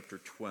 Romans chapter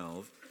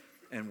 12.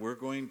 And we're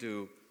going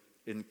to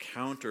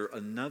encounter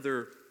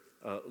another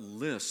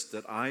list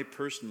that I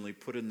personally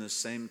put in the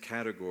same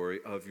category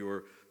of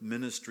your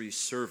ministry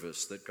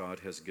service that God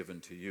has given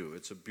to you.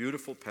 It's a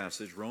beautiful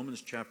passage,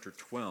 Romans chapter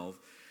 12.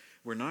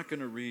 We're not going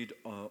to read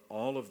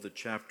all of the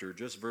chapter,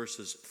 just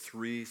verses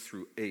 3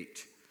 through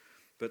 8.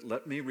 But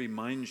let me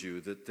remind you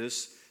that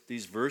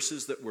these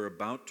verses that we're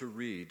about to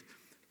read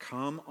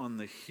come on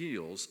the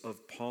heels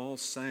of Paul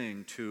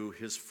saying to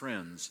his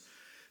friends,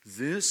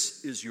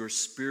 this is your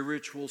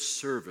spiritual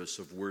service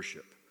of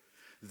worship.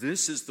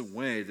 This is the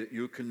way that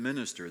you can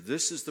minister.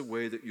 This is the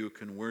way that you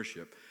can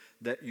worship,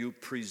 that you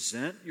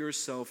present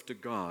yourself to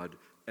God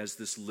as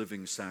this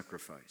living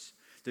sacrifice,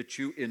 that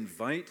you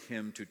invite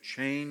Him to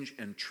change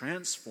and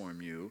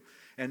transform you,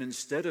 and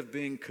instead of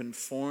being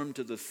conformed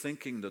to the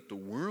thinking that the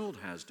world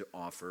has to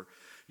offer,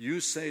 you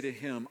say to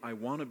Him, I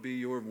want to be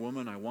your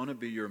woman, I want to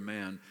be your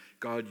man.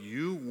 God,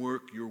 you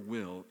work your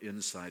will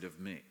inside of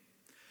me.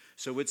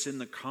 So it's in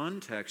the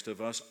context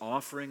of us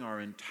offering our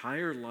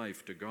entire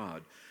life to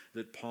God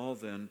that Paul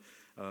then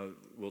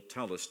will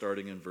tell us,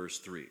 starting in verse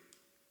 3.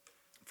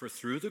 For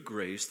through the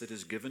grace that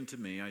is given to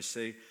me, I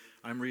say,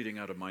 I'm reading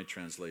out of my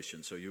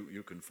translation, so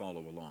you can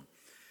follow along.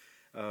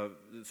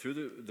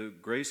 Through the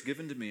grace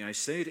given to me, I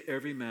say to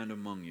every man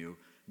among you,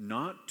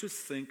 not to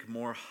think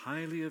more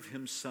highly of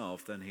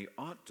himself than he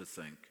ought to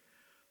think,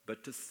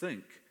 but to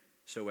think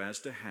so as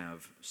to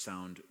have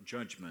sound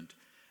judgment,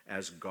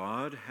 as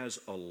God has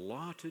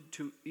allotted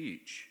to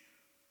each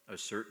a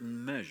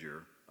certain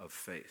measure of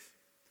faith.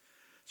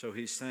 So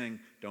he's saying,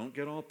 don't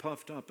get all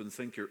puffed up and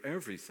think you're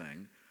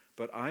everything,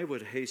 but I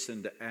would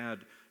hasten to add,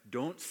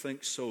 don't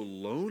think so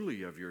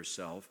lowly of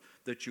yourself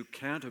that you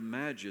can't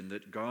imagine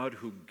that God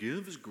who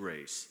gives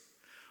grace,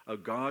 a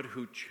God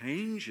who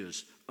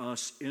changes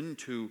us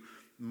into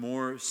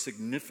more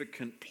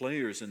significant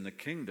players in the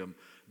kingdom,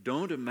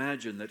 don't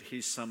imagine that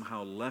He's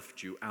somehow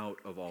left you out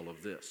of all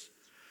of this.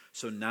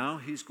 So now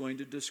he's going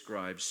to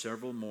describe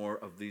several more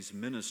of these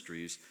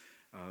ministries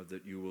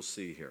that you will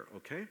see here,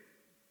 okay?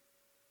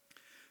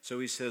 So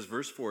he says,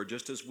 verse 4,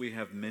 just as we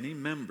have many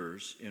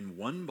members in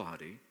one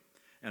body,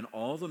 and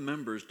all the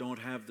members don't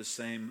have the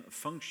same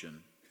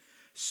function,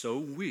 so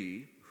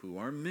we, who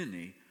are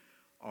many,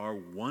 are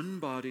one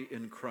body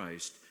in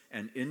Christ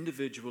and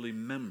individually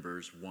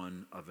members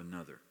one of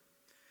another.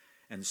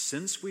 And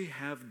since we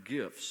have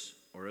gifts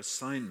or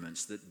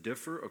assignments that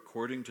differ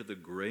according to the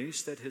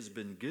grace that has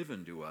been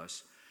given to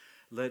us,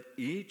 let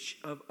each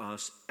of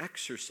us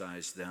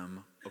exercise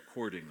them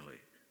accordingly.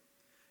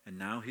 And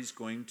now he's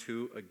going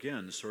to,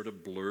 again, sort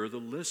of blur the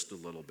list a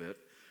little bit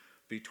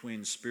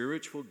between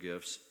spiritual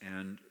gifts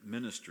and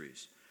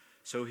ministries.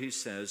 So he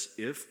says,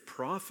 if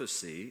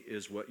prophecy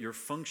is what you're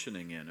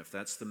functioning in, if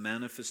that's the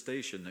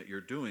manifestation that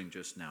you're doing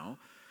just now,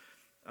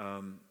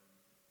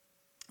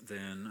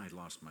 then I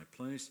lost my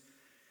place.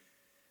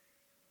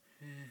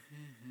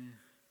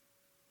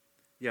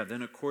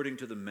 Then according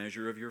to the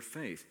measure of your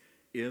faith.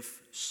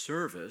 If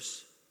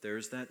service,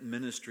 there's that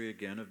ministry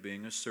again of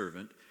being a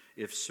servant.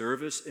 If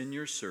service in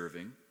your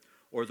serving,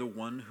 or the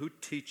one who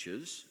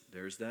teaches,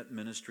 there's that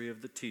ministry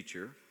of the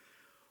teacher,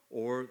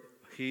 or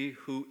he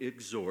who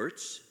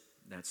exhorts,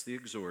 that's the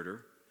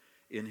exhorter,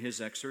 in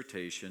his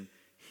exhortation,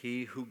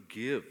 he who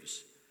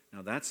gives.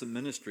 Now that's a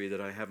ministry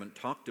that I haven't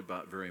talked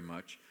about very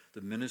much,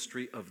 the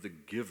ministry of the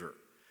giver.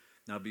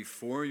 Now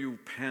before you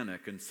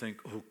panic and think,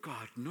 oh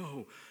God,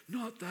 no,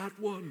 not that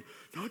one,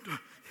 not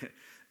that.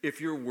 If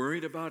you're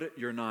worried about it,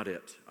 you're not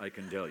it, I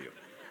can tell you.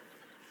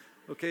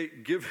 Okay,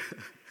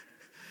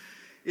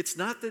 It's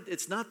not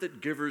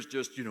that givers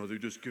just, they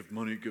just give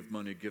money.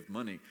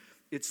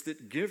 It's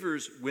that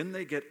givers, when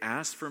they get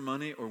asked for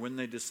money or when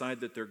they decide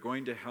that they're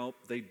going to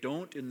help, they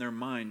don't in their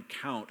mind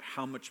count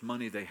how much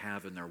money they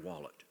have in their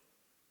wallet.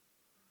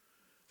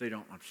 They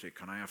don't want to say,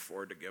 can I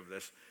afford to give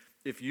this?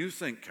 If you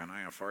think, can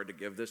I afford to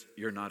give this?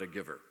 You're not a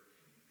giver.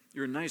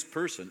 You're a nice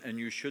person and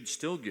you should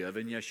still give,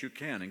 and yes, you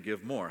can and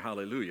give more.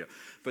 Hallelujah.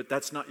 But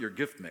that's not your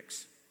gift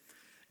mix.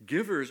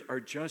 Givers are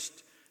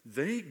just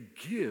They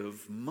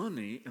give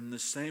money in the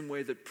same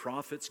way that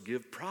prophets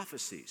give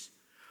prophecies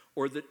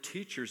or that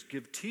teachers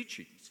give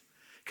teachings.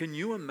 Can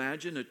you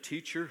imagine a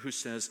teacher who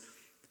says,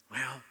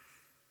 well,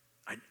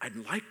 I'd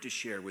like to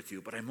share with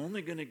you, but I'm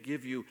only going to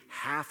give you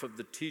half of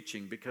the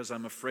teaching because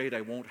I'm afraid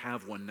I won't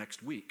have one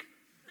next week?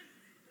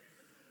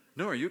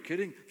 No, are you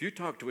kidding? If you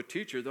talk to a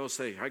teacher, they'll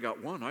say, I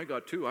got 1, I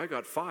got 2, I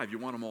got 5. You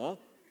want them all?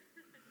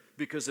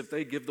 Because if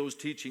they give those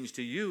teachings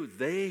to you,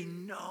 they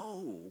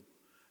know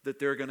that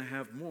they're going to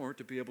have more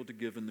to be able to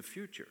give in the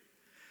future.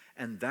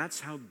 And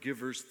that's how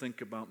givers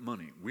think about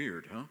money.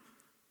 Weird, huh?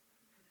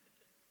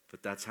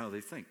 But that's how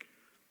they think.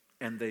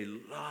 And they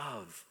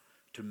love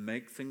to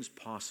make things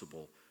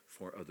possible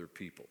for other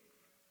people.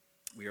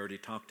 We already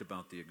talked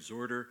about the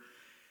exhorter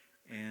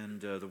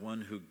and the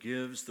one who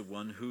gives, the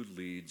one who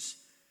leads,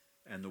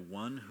 and the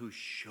one who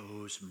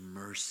shows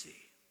mercy.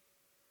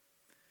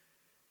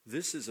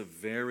 This is a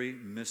very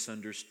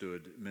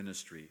misunderstood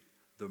ministry,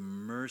 the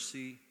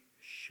mercy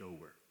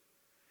shower.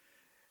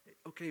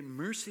 Okay,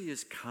 mercy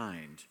is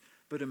kind,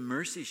 but a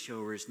mercy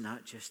shower is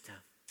not just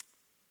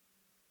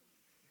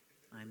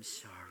I'm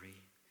sorry.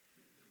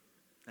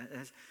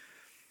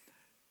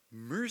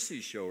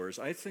 Mercy showers,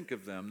 I think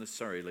of them,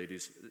 sorry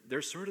ladies,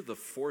 they're sort of the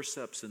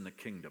forceps in the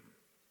kingdom.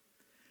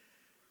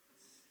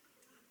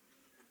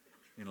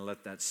 You know,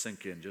 let that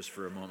sink in just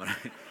for a moment.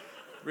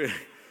 Really,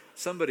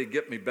 somebody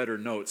get me better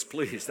notes,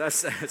 please.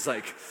 It's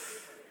like,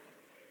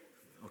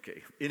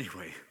 okay,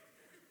 anyway.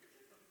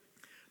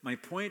 My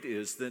point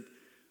is that,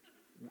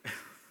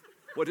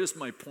 what is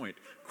my point?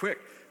 Quick,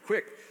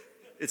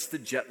 it's the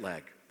jet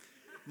lag.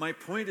 My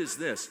point is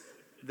this,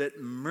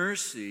 that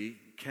mercy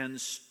can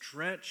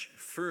stretch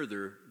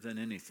further than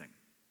anything.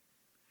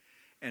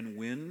 And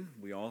when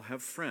we all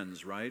have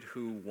friends, right,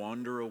 who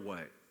wander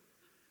away,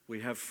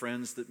 we have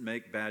friends that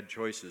make bad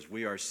choices.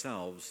 We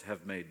ourselves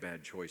have made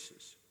bad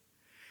choices.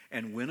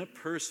 And when a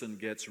person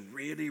gets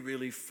really,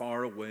 really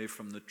far away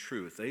from the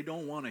truth, they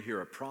don't want to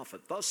hear a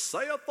prophet. Thus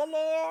saith the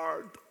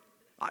Lord,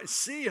 I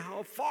see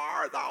how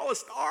far thou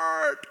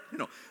art. You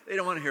know, they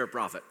don't want to hear a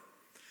prophet.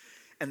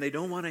 And they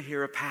don't want to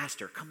hear a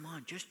pastor. Come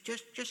on,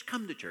 just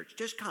come to church.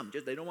 Just come.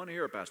 They don't want to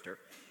hear a pastor.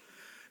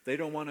 They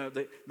don't want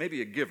to,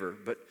 maybe a giver,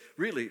 but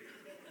really,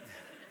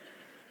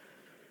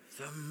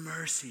 the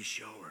mercy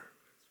shower.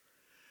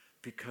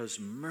 Because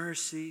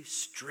mercy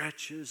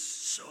stretches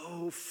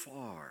so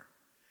far.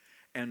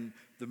 And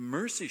the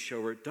mercy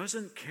shower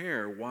doesn't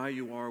care why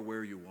you are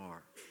where you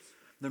are.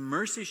 The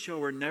mercy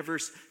shower never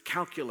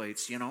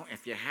calculates,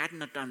 if you hadn't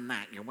have done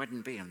that, you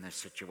wouldn't be in this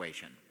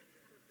situation.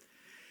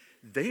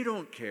 They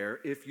don't care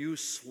if you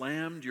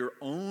slammed your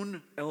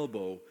own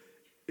elbow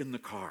in the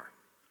car,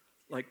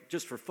 like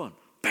just for fun.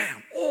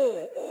 Bam!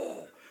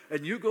 Oh!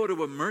 And you go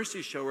to a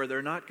mercy shower,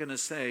 they're not going to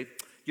say,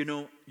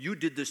 you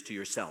did this to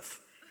yourself.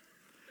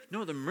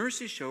 No, the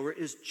mercy shower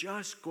is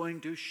just going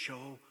to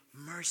show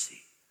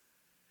mercy.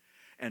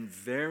 And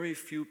very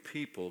few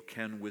people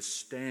can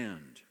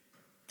withstand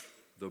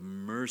the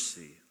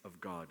mercy of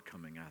God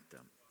coming at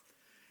them.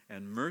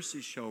 And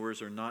mercy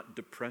showers are not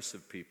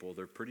depressive people.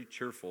 They're pretty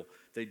cheerful.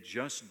 They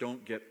just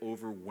don't get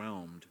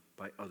overwhelmed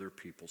by other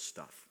people's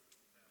stuff.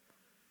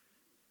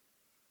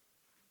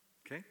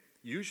 Okay?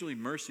 Usually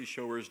mercy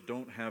showers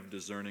don't have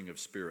discerning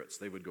of spirits.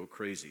 They would go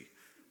crazy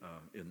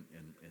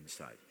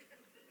inside.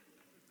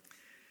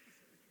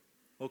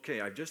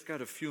 Okay, I've just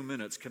got a few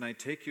minutes. Can I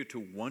take you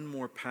to one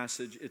more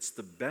passage? It's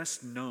the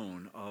best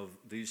known of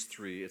these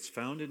three. It's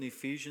found in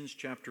Ephesians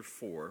chapter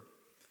 4.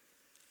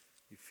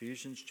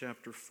 Ephesians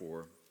chapter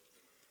 4.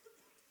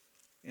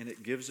 And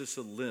it gives us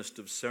a list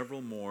of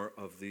several more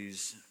of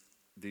these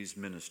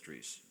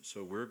ministries.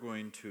 So we're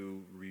going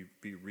to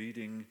be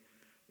reading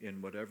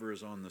in whatever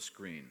is on the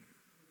screen.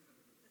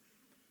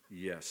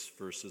 Yes,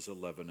 verses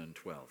 11 and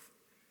 12.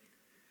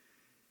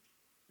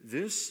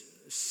 This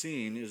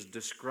scene is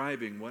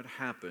describing what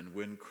happened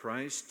when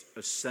Christ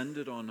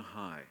ascended on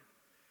high.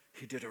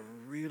 He did a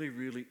really,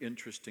 really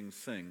interesting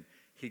thing.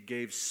 He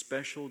gave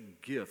special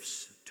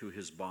gifts to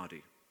his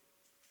body.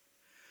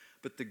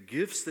 But the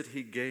gifts that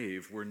he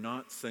gave were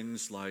not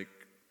things like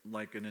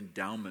an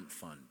endowment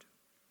fund.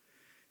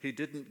 He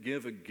didn't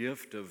give a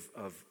gift of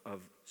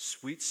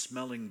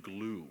sweet-smelling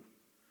glue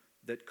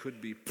that could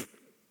be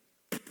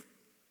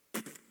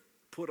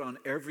put on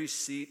every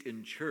seat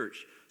in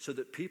church so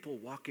that people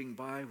walking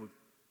by would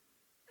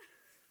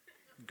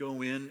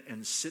go in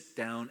and sit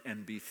down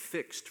and be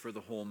fixed for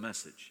the whole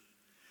message.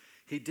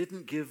 He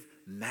didn't give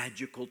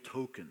magical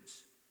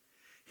tokens.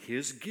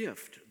 His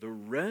gift, the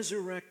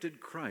resurrected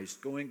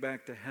Christ going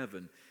back to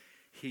heaven,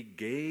 he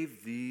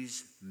gave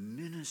these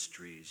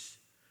ministries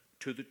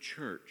to the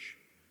church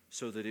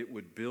so that it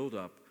would build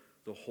up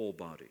the whole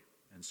body.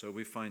 And so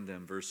we find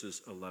them,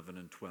 verses 11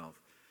 and 12.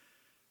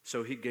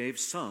 So he gave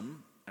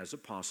some as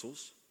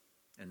apostles,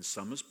 and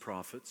some as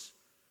prophets,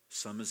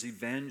 some as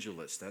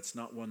evangelists. That's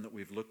not one that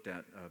we've looked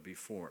at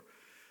before.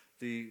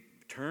 The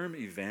term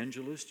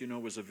evangelist,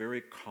 was a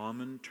very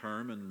common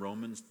term in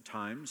Roman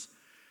times.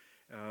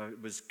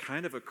 It was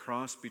kind of a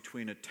cross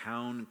between a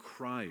town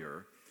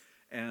crier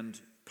and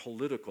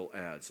political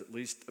ads, at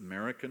least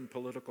American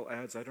political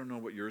ads. I don't know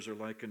what yours are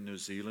like in New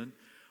Zealand.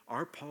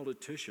 Our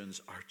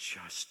politicians are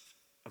just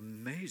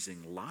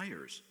amazing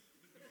liars.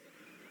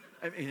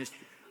 I mean,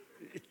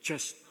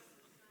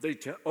 they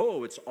tell,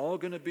 oh, it's all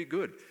going to be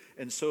good.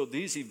 And so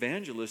these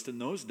evangelists in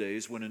those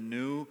days, when a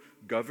new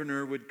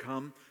governor would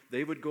come,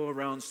 they would go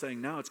around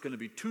saying, now it's going to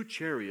be 2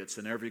 chariots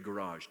in every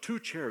garage, 2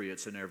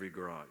 chariots in every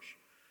garage,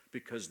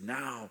 because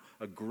now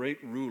a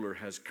great ruler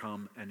has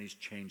come and he's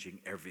changing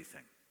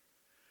everything.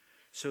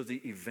 So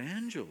the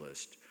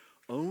evangelist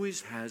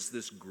always has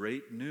this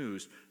great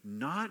news,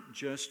 not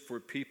just for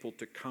people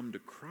to come to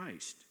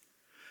Christ,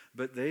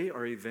 but they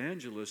are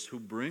evangelists who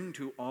bring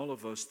to all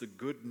of us the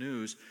good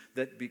news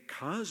that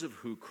because of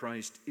who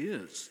Christ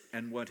is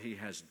and what he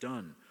has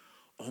done,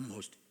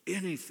 almost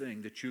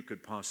anything that you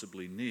could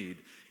possibly need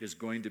is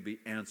going to be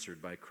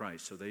answered by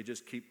Christ. So they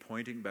just keep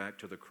pointing back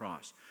to the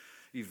cross.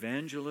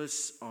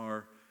 Evangelists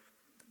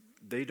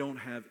they don't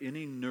have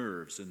any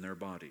nerves in their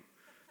body.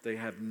 They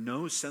have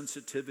no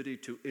sensitivity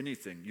to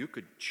anything. You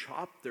could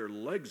chop their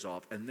legs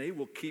off and they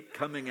will keep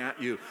coming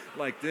at you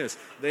like this.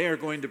 They are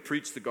going to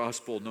preach the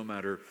gospel no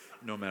matter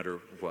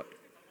what.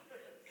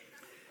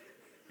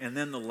 And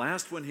then the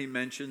last one he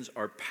mentions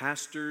are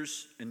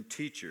pastors and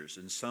teachers.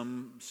 And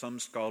some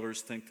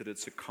scholars think that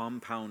it's a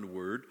compound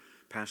word,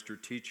 pastor,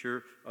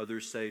 teacher.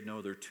 Others say,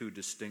 no, they're 2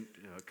 distinct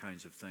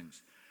kinds of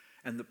things.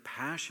 And the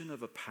passion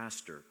of a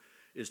pastor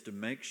is to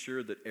make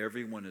sure that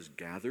everyone is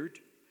gathered,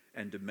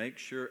 and to make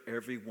sure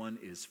everyone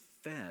is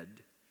fed,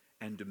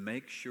 and to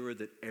make sure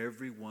that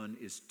everyone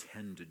is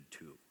tended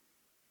to.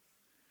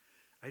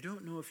 I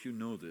don't know if you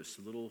know this,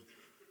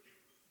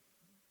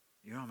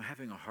 I'm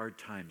having a hard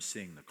time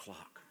seeing the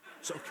clock.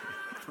 It's okay.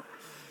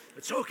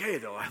 It's okay,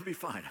 though. I'll be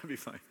fine.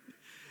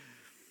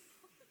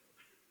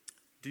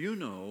 Do you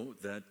know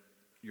that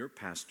your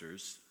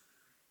pastors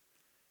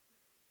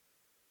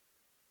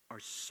are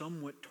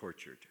somewhat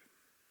tortured?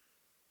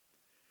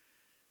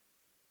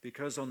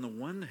 Because on the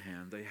one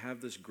hand, they have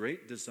this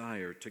great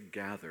desire to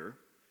gather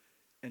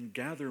and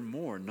gather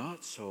more,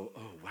 not so,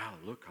 oh, wow,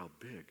 look how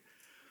big.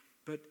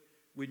 But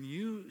when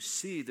you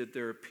see that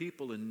there are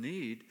people in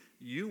need,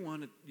 you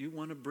want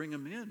to bring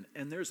them in.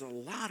 And there's a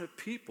lot of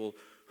people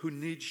who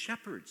need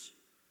shepherds.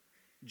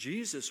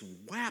 Jesus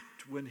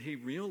wept when he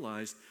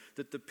realized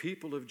that the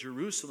people of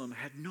Jerusalem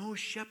had no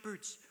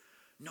shepherds,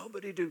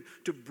 nobody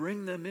to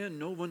bring them in,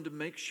 no one to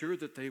make sure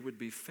that they would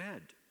be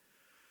fed.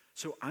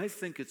 So I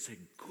think it's a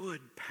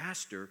good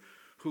pastor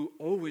who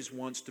always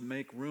wants to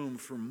make room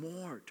for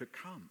more to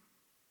come.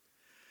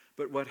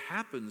 But what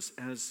happens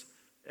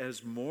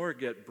as more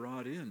get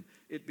brought in,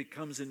 it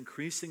becomes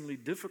increasingly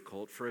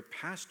difficult for a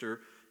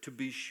pastor to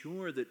be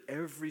sure that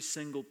every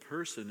single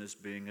person is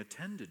being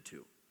attended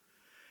to.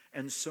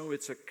 And so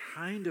it's a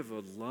kind of a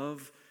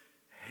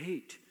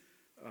love-hate.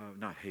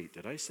 Not hate.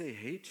 Did I say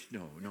hate?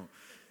 No.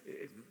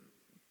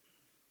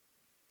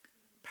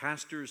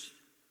 Pastors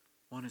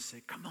want to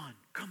say, come on.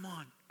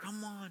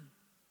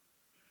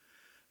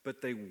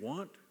 But they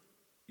want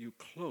you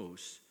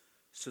close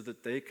so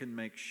that they can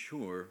make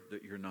sure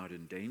that you're not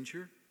in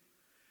danger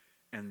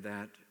and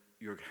that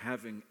you're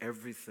having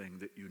everything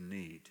that you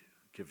need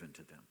given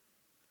to them.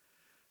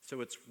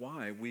 So it's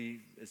why we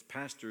as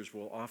pastors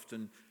will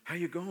often, how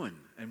you going?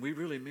 And we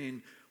really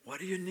mean, what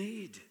do you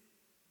need?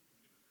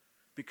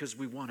 Because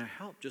we want to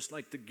help, just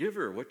like the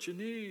giver, what you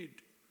need,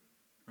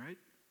 right?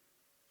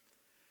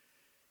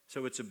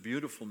 So it's a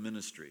beautiful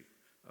ministry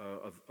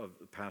of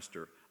the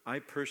pastor. I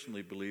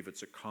personally believe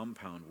it's a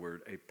compound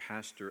word, a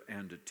pastor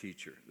and a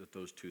teacher, that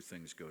those 2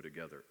 things go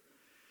together.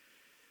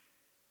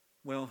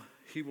 Well,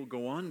 he will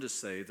go on to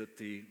say that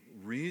the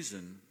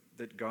reason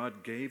that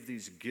God gave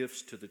these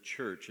gifts to the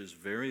church is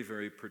very,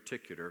 very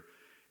particular,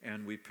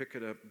 and we pick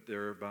it up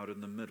there about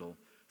in the middle,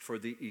 for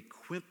the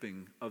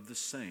equipping of the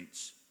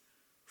saints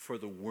for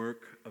the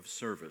work of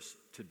service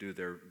to do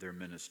their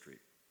ministry,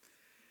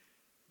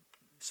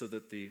 so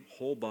that the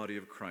whole body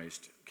of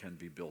Christ can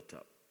be built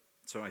up.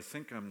 So I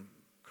think I'm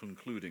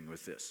concluding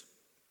with this.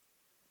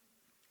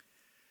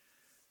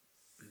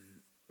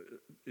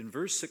 In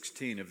verse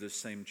 16 of this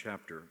same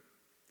chapter,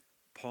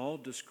 Paul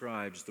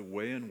describes the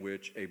way in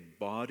which a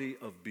body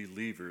of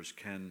believers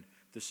can,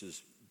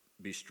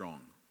 be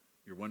strong.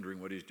 You're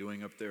wondering what he's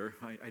doing up there?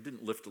 I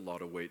didn't lift a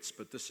lot of weights,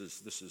 but this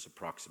is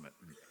approximate.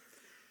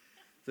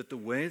 That the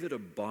way that a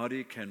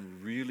body can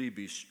really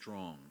be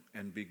strong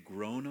and be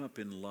grown up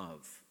in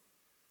love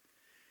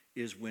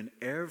is when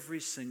every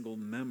single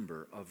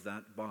member of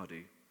that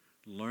body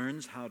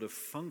learns how to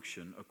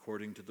function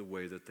according to the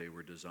way that they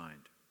were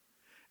designed.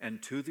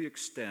 And to the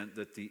extent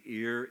that the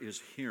ear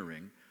is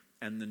hearing,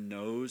 and the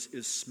nose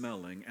is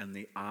smelling, and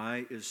the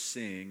eye is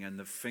seeing, and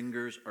the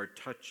fingers are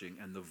touching,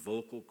 and the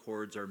vocal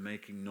cords are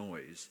making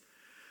noise,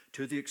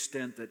 to the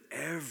extent that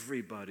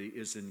everybody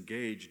is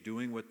engaged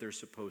doing what they're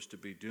supposed to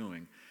be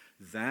doing,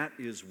 that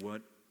is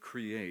what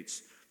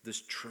creates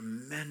this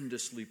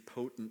tremendously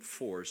potent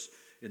force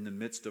in the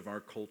midst of our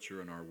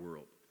culture and our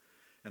world.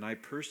 And I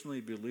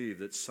personally believe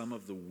that some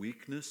of the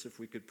weakness, if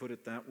we could put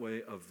it that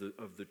way, of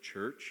the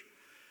church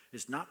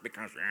is not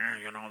because,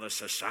 the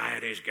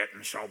society's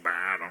getting so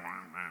bad.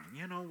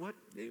 You know what?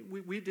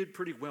 We did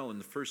pretty well in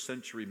the first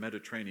century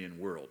Mediterranean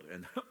world,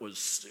 and that was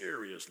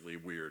seriously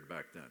weird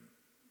back then.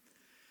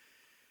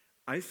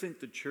 I think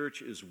the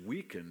church is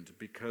weakened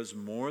because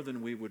more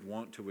than we would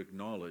want to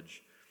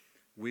acknowledge,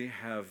 we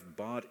have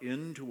bought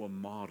into a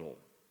model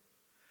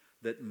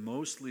that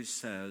mostly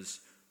says,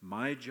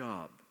 my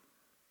job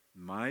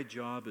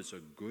as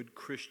a good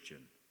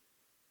Christian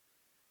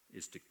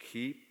is to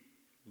keep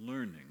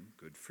learning,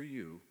 good for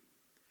you,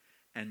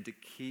 and to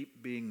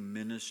keep being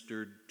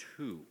ministered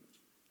to,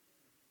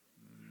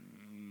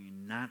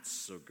 not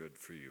so good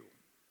for you.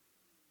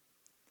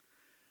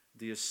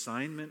 The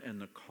assignment and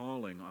the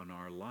calling on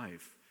our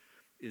life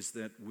is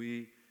that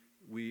we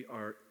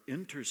are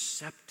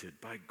intercepted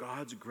by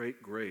God's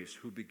great grace,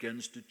 who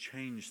begins to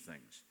change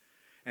things.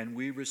 And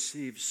we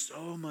receive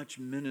so much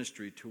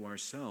ministry to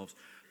ourselves,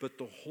 but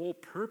the whole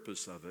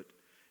purpose of it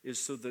is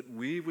so that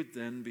we would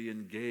then be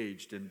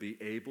engaged and be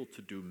able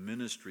to do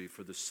ministry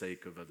for the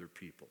sake of other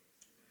people.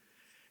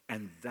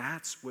 And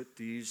that's what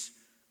these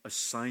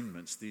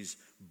assignments, these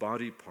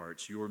body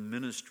parts, your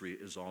ministry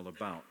is all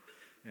about.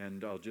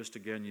 And I'll just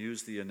again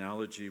use the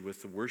analogy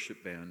with the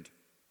worship band.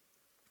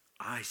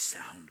 I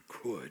sound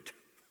good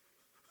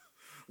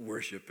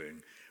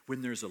worshiping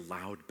when there's a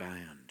loud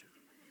band.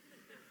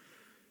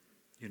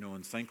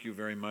 And thank you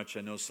very much.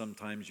 I know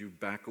sometimes you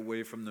back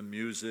away from the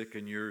music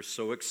and you're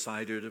so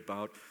excited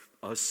about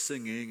us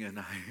singing,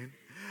 and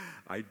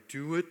I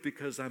do it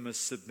because I'm a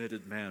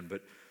submitted man.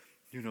 But,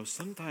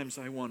 sometimes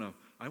I want to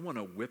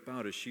whip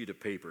out a sheet of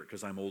paper,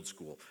 because I'm old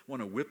school. I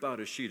want to whip out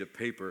a sheet of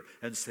paper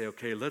and say,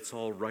 okay, let's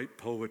all write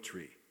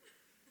poetry.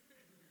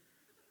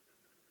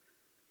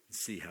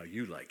 See how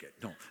you like it.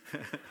 No.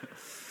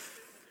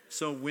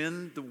 So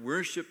when the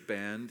worship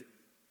band,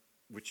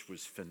 which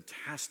was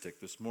fantastic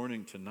this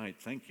morning, tonight,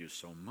 thank you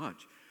so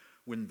much.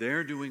 When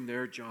they're doing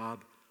their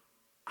job,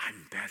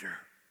 I'm better.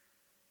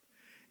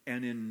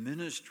 And in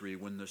ministry,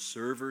 when the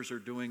servers are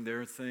doing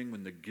their thing,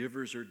 when the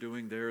givers are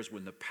doing theirs,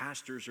 when the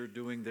pastors are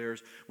doing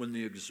theirs, when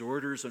the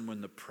exhorters and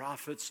when the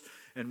prophets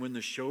and when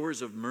the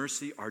showers of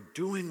mercy are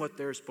doing what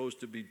they're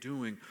supposed to be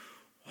doing,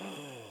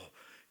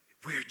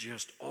 we're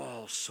just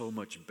all so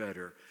much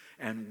better.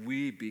 And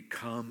we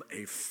become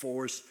a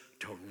force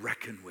to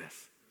reckon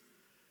with,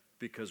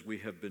 because we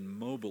have been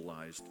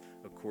mobilized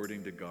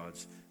according to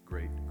God's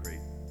great,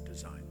 great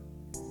design.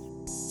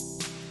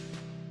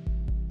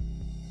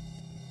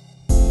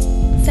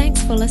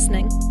 Thanks for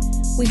listening.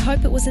 We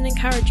hope it was an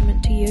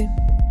encouragement to you.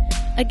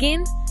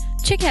 Again,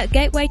 check out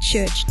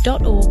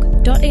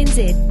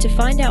gatewaychurch.org.nz to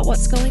find out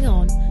what's going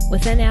on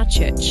within our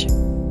church.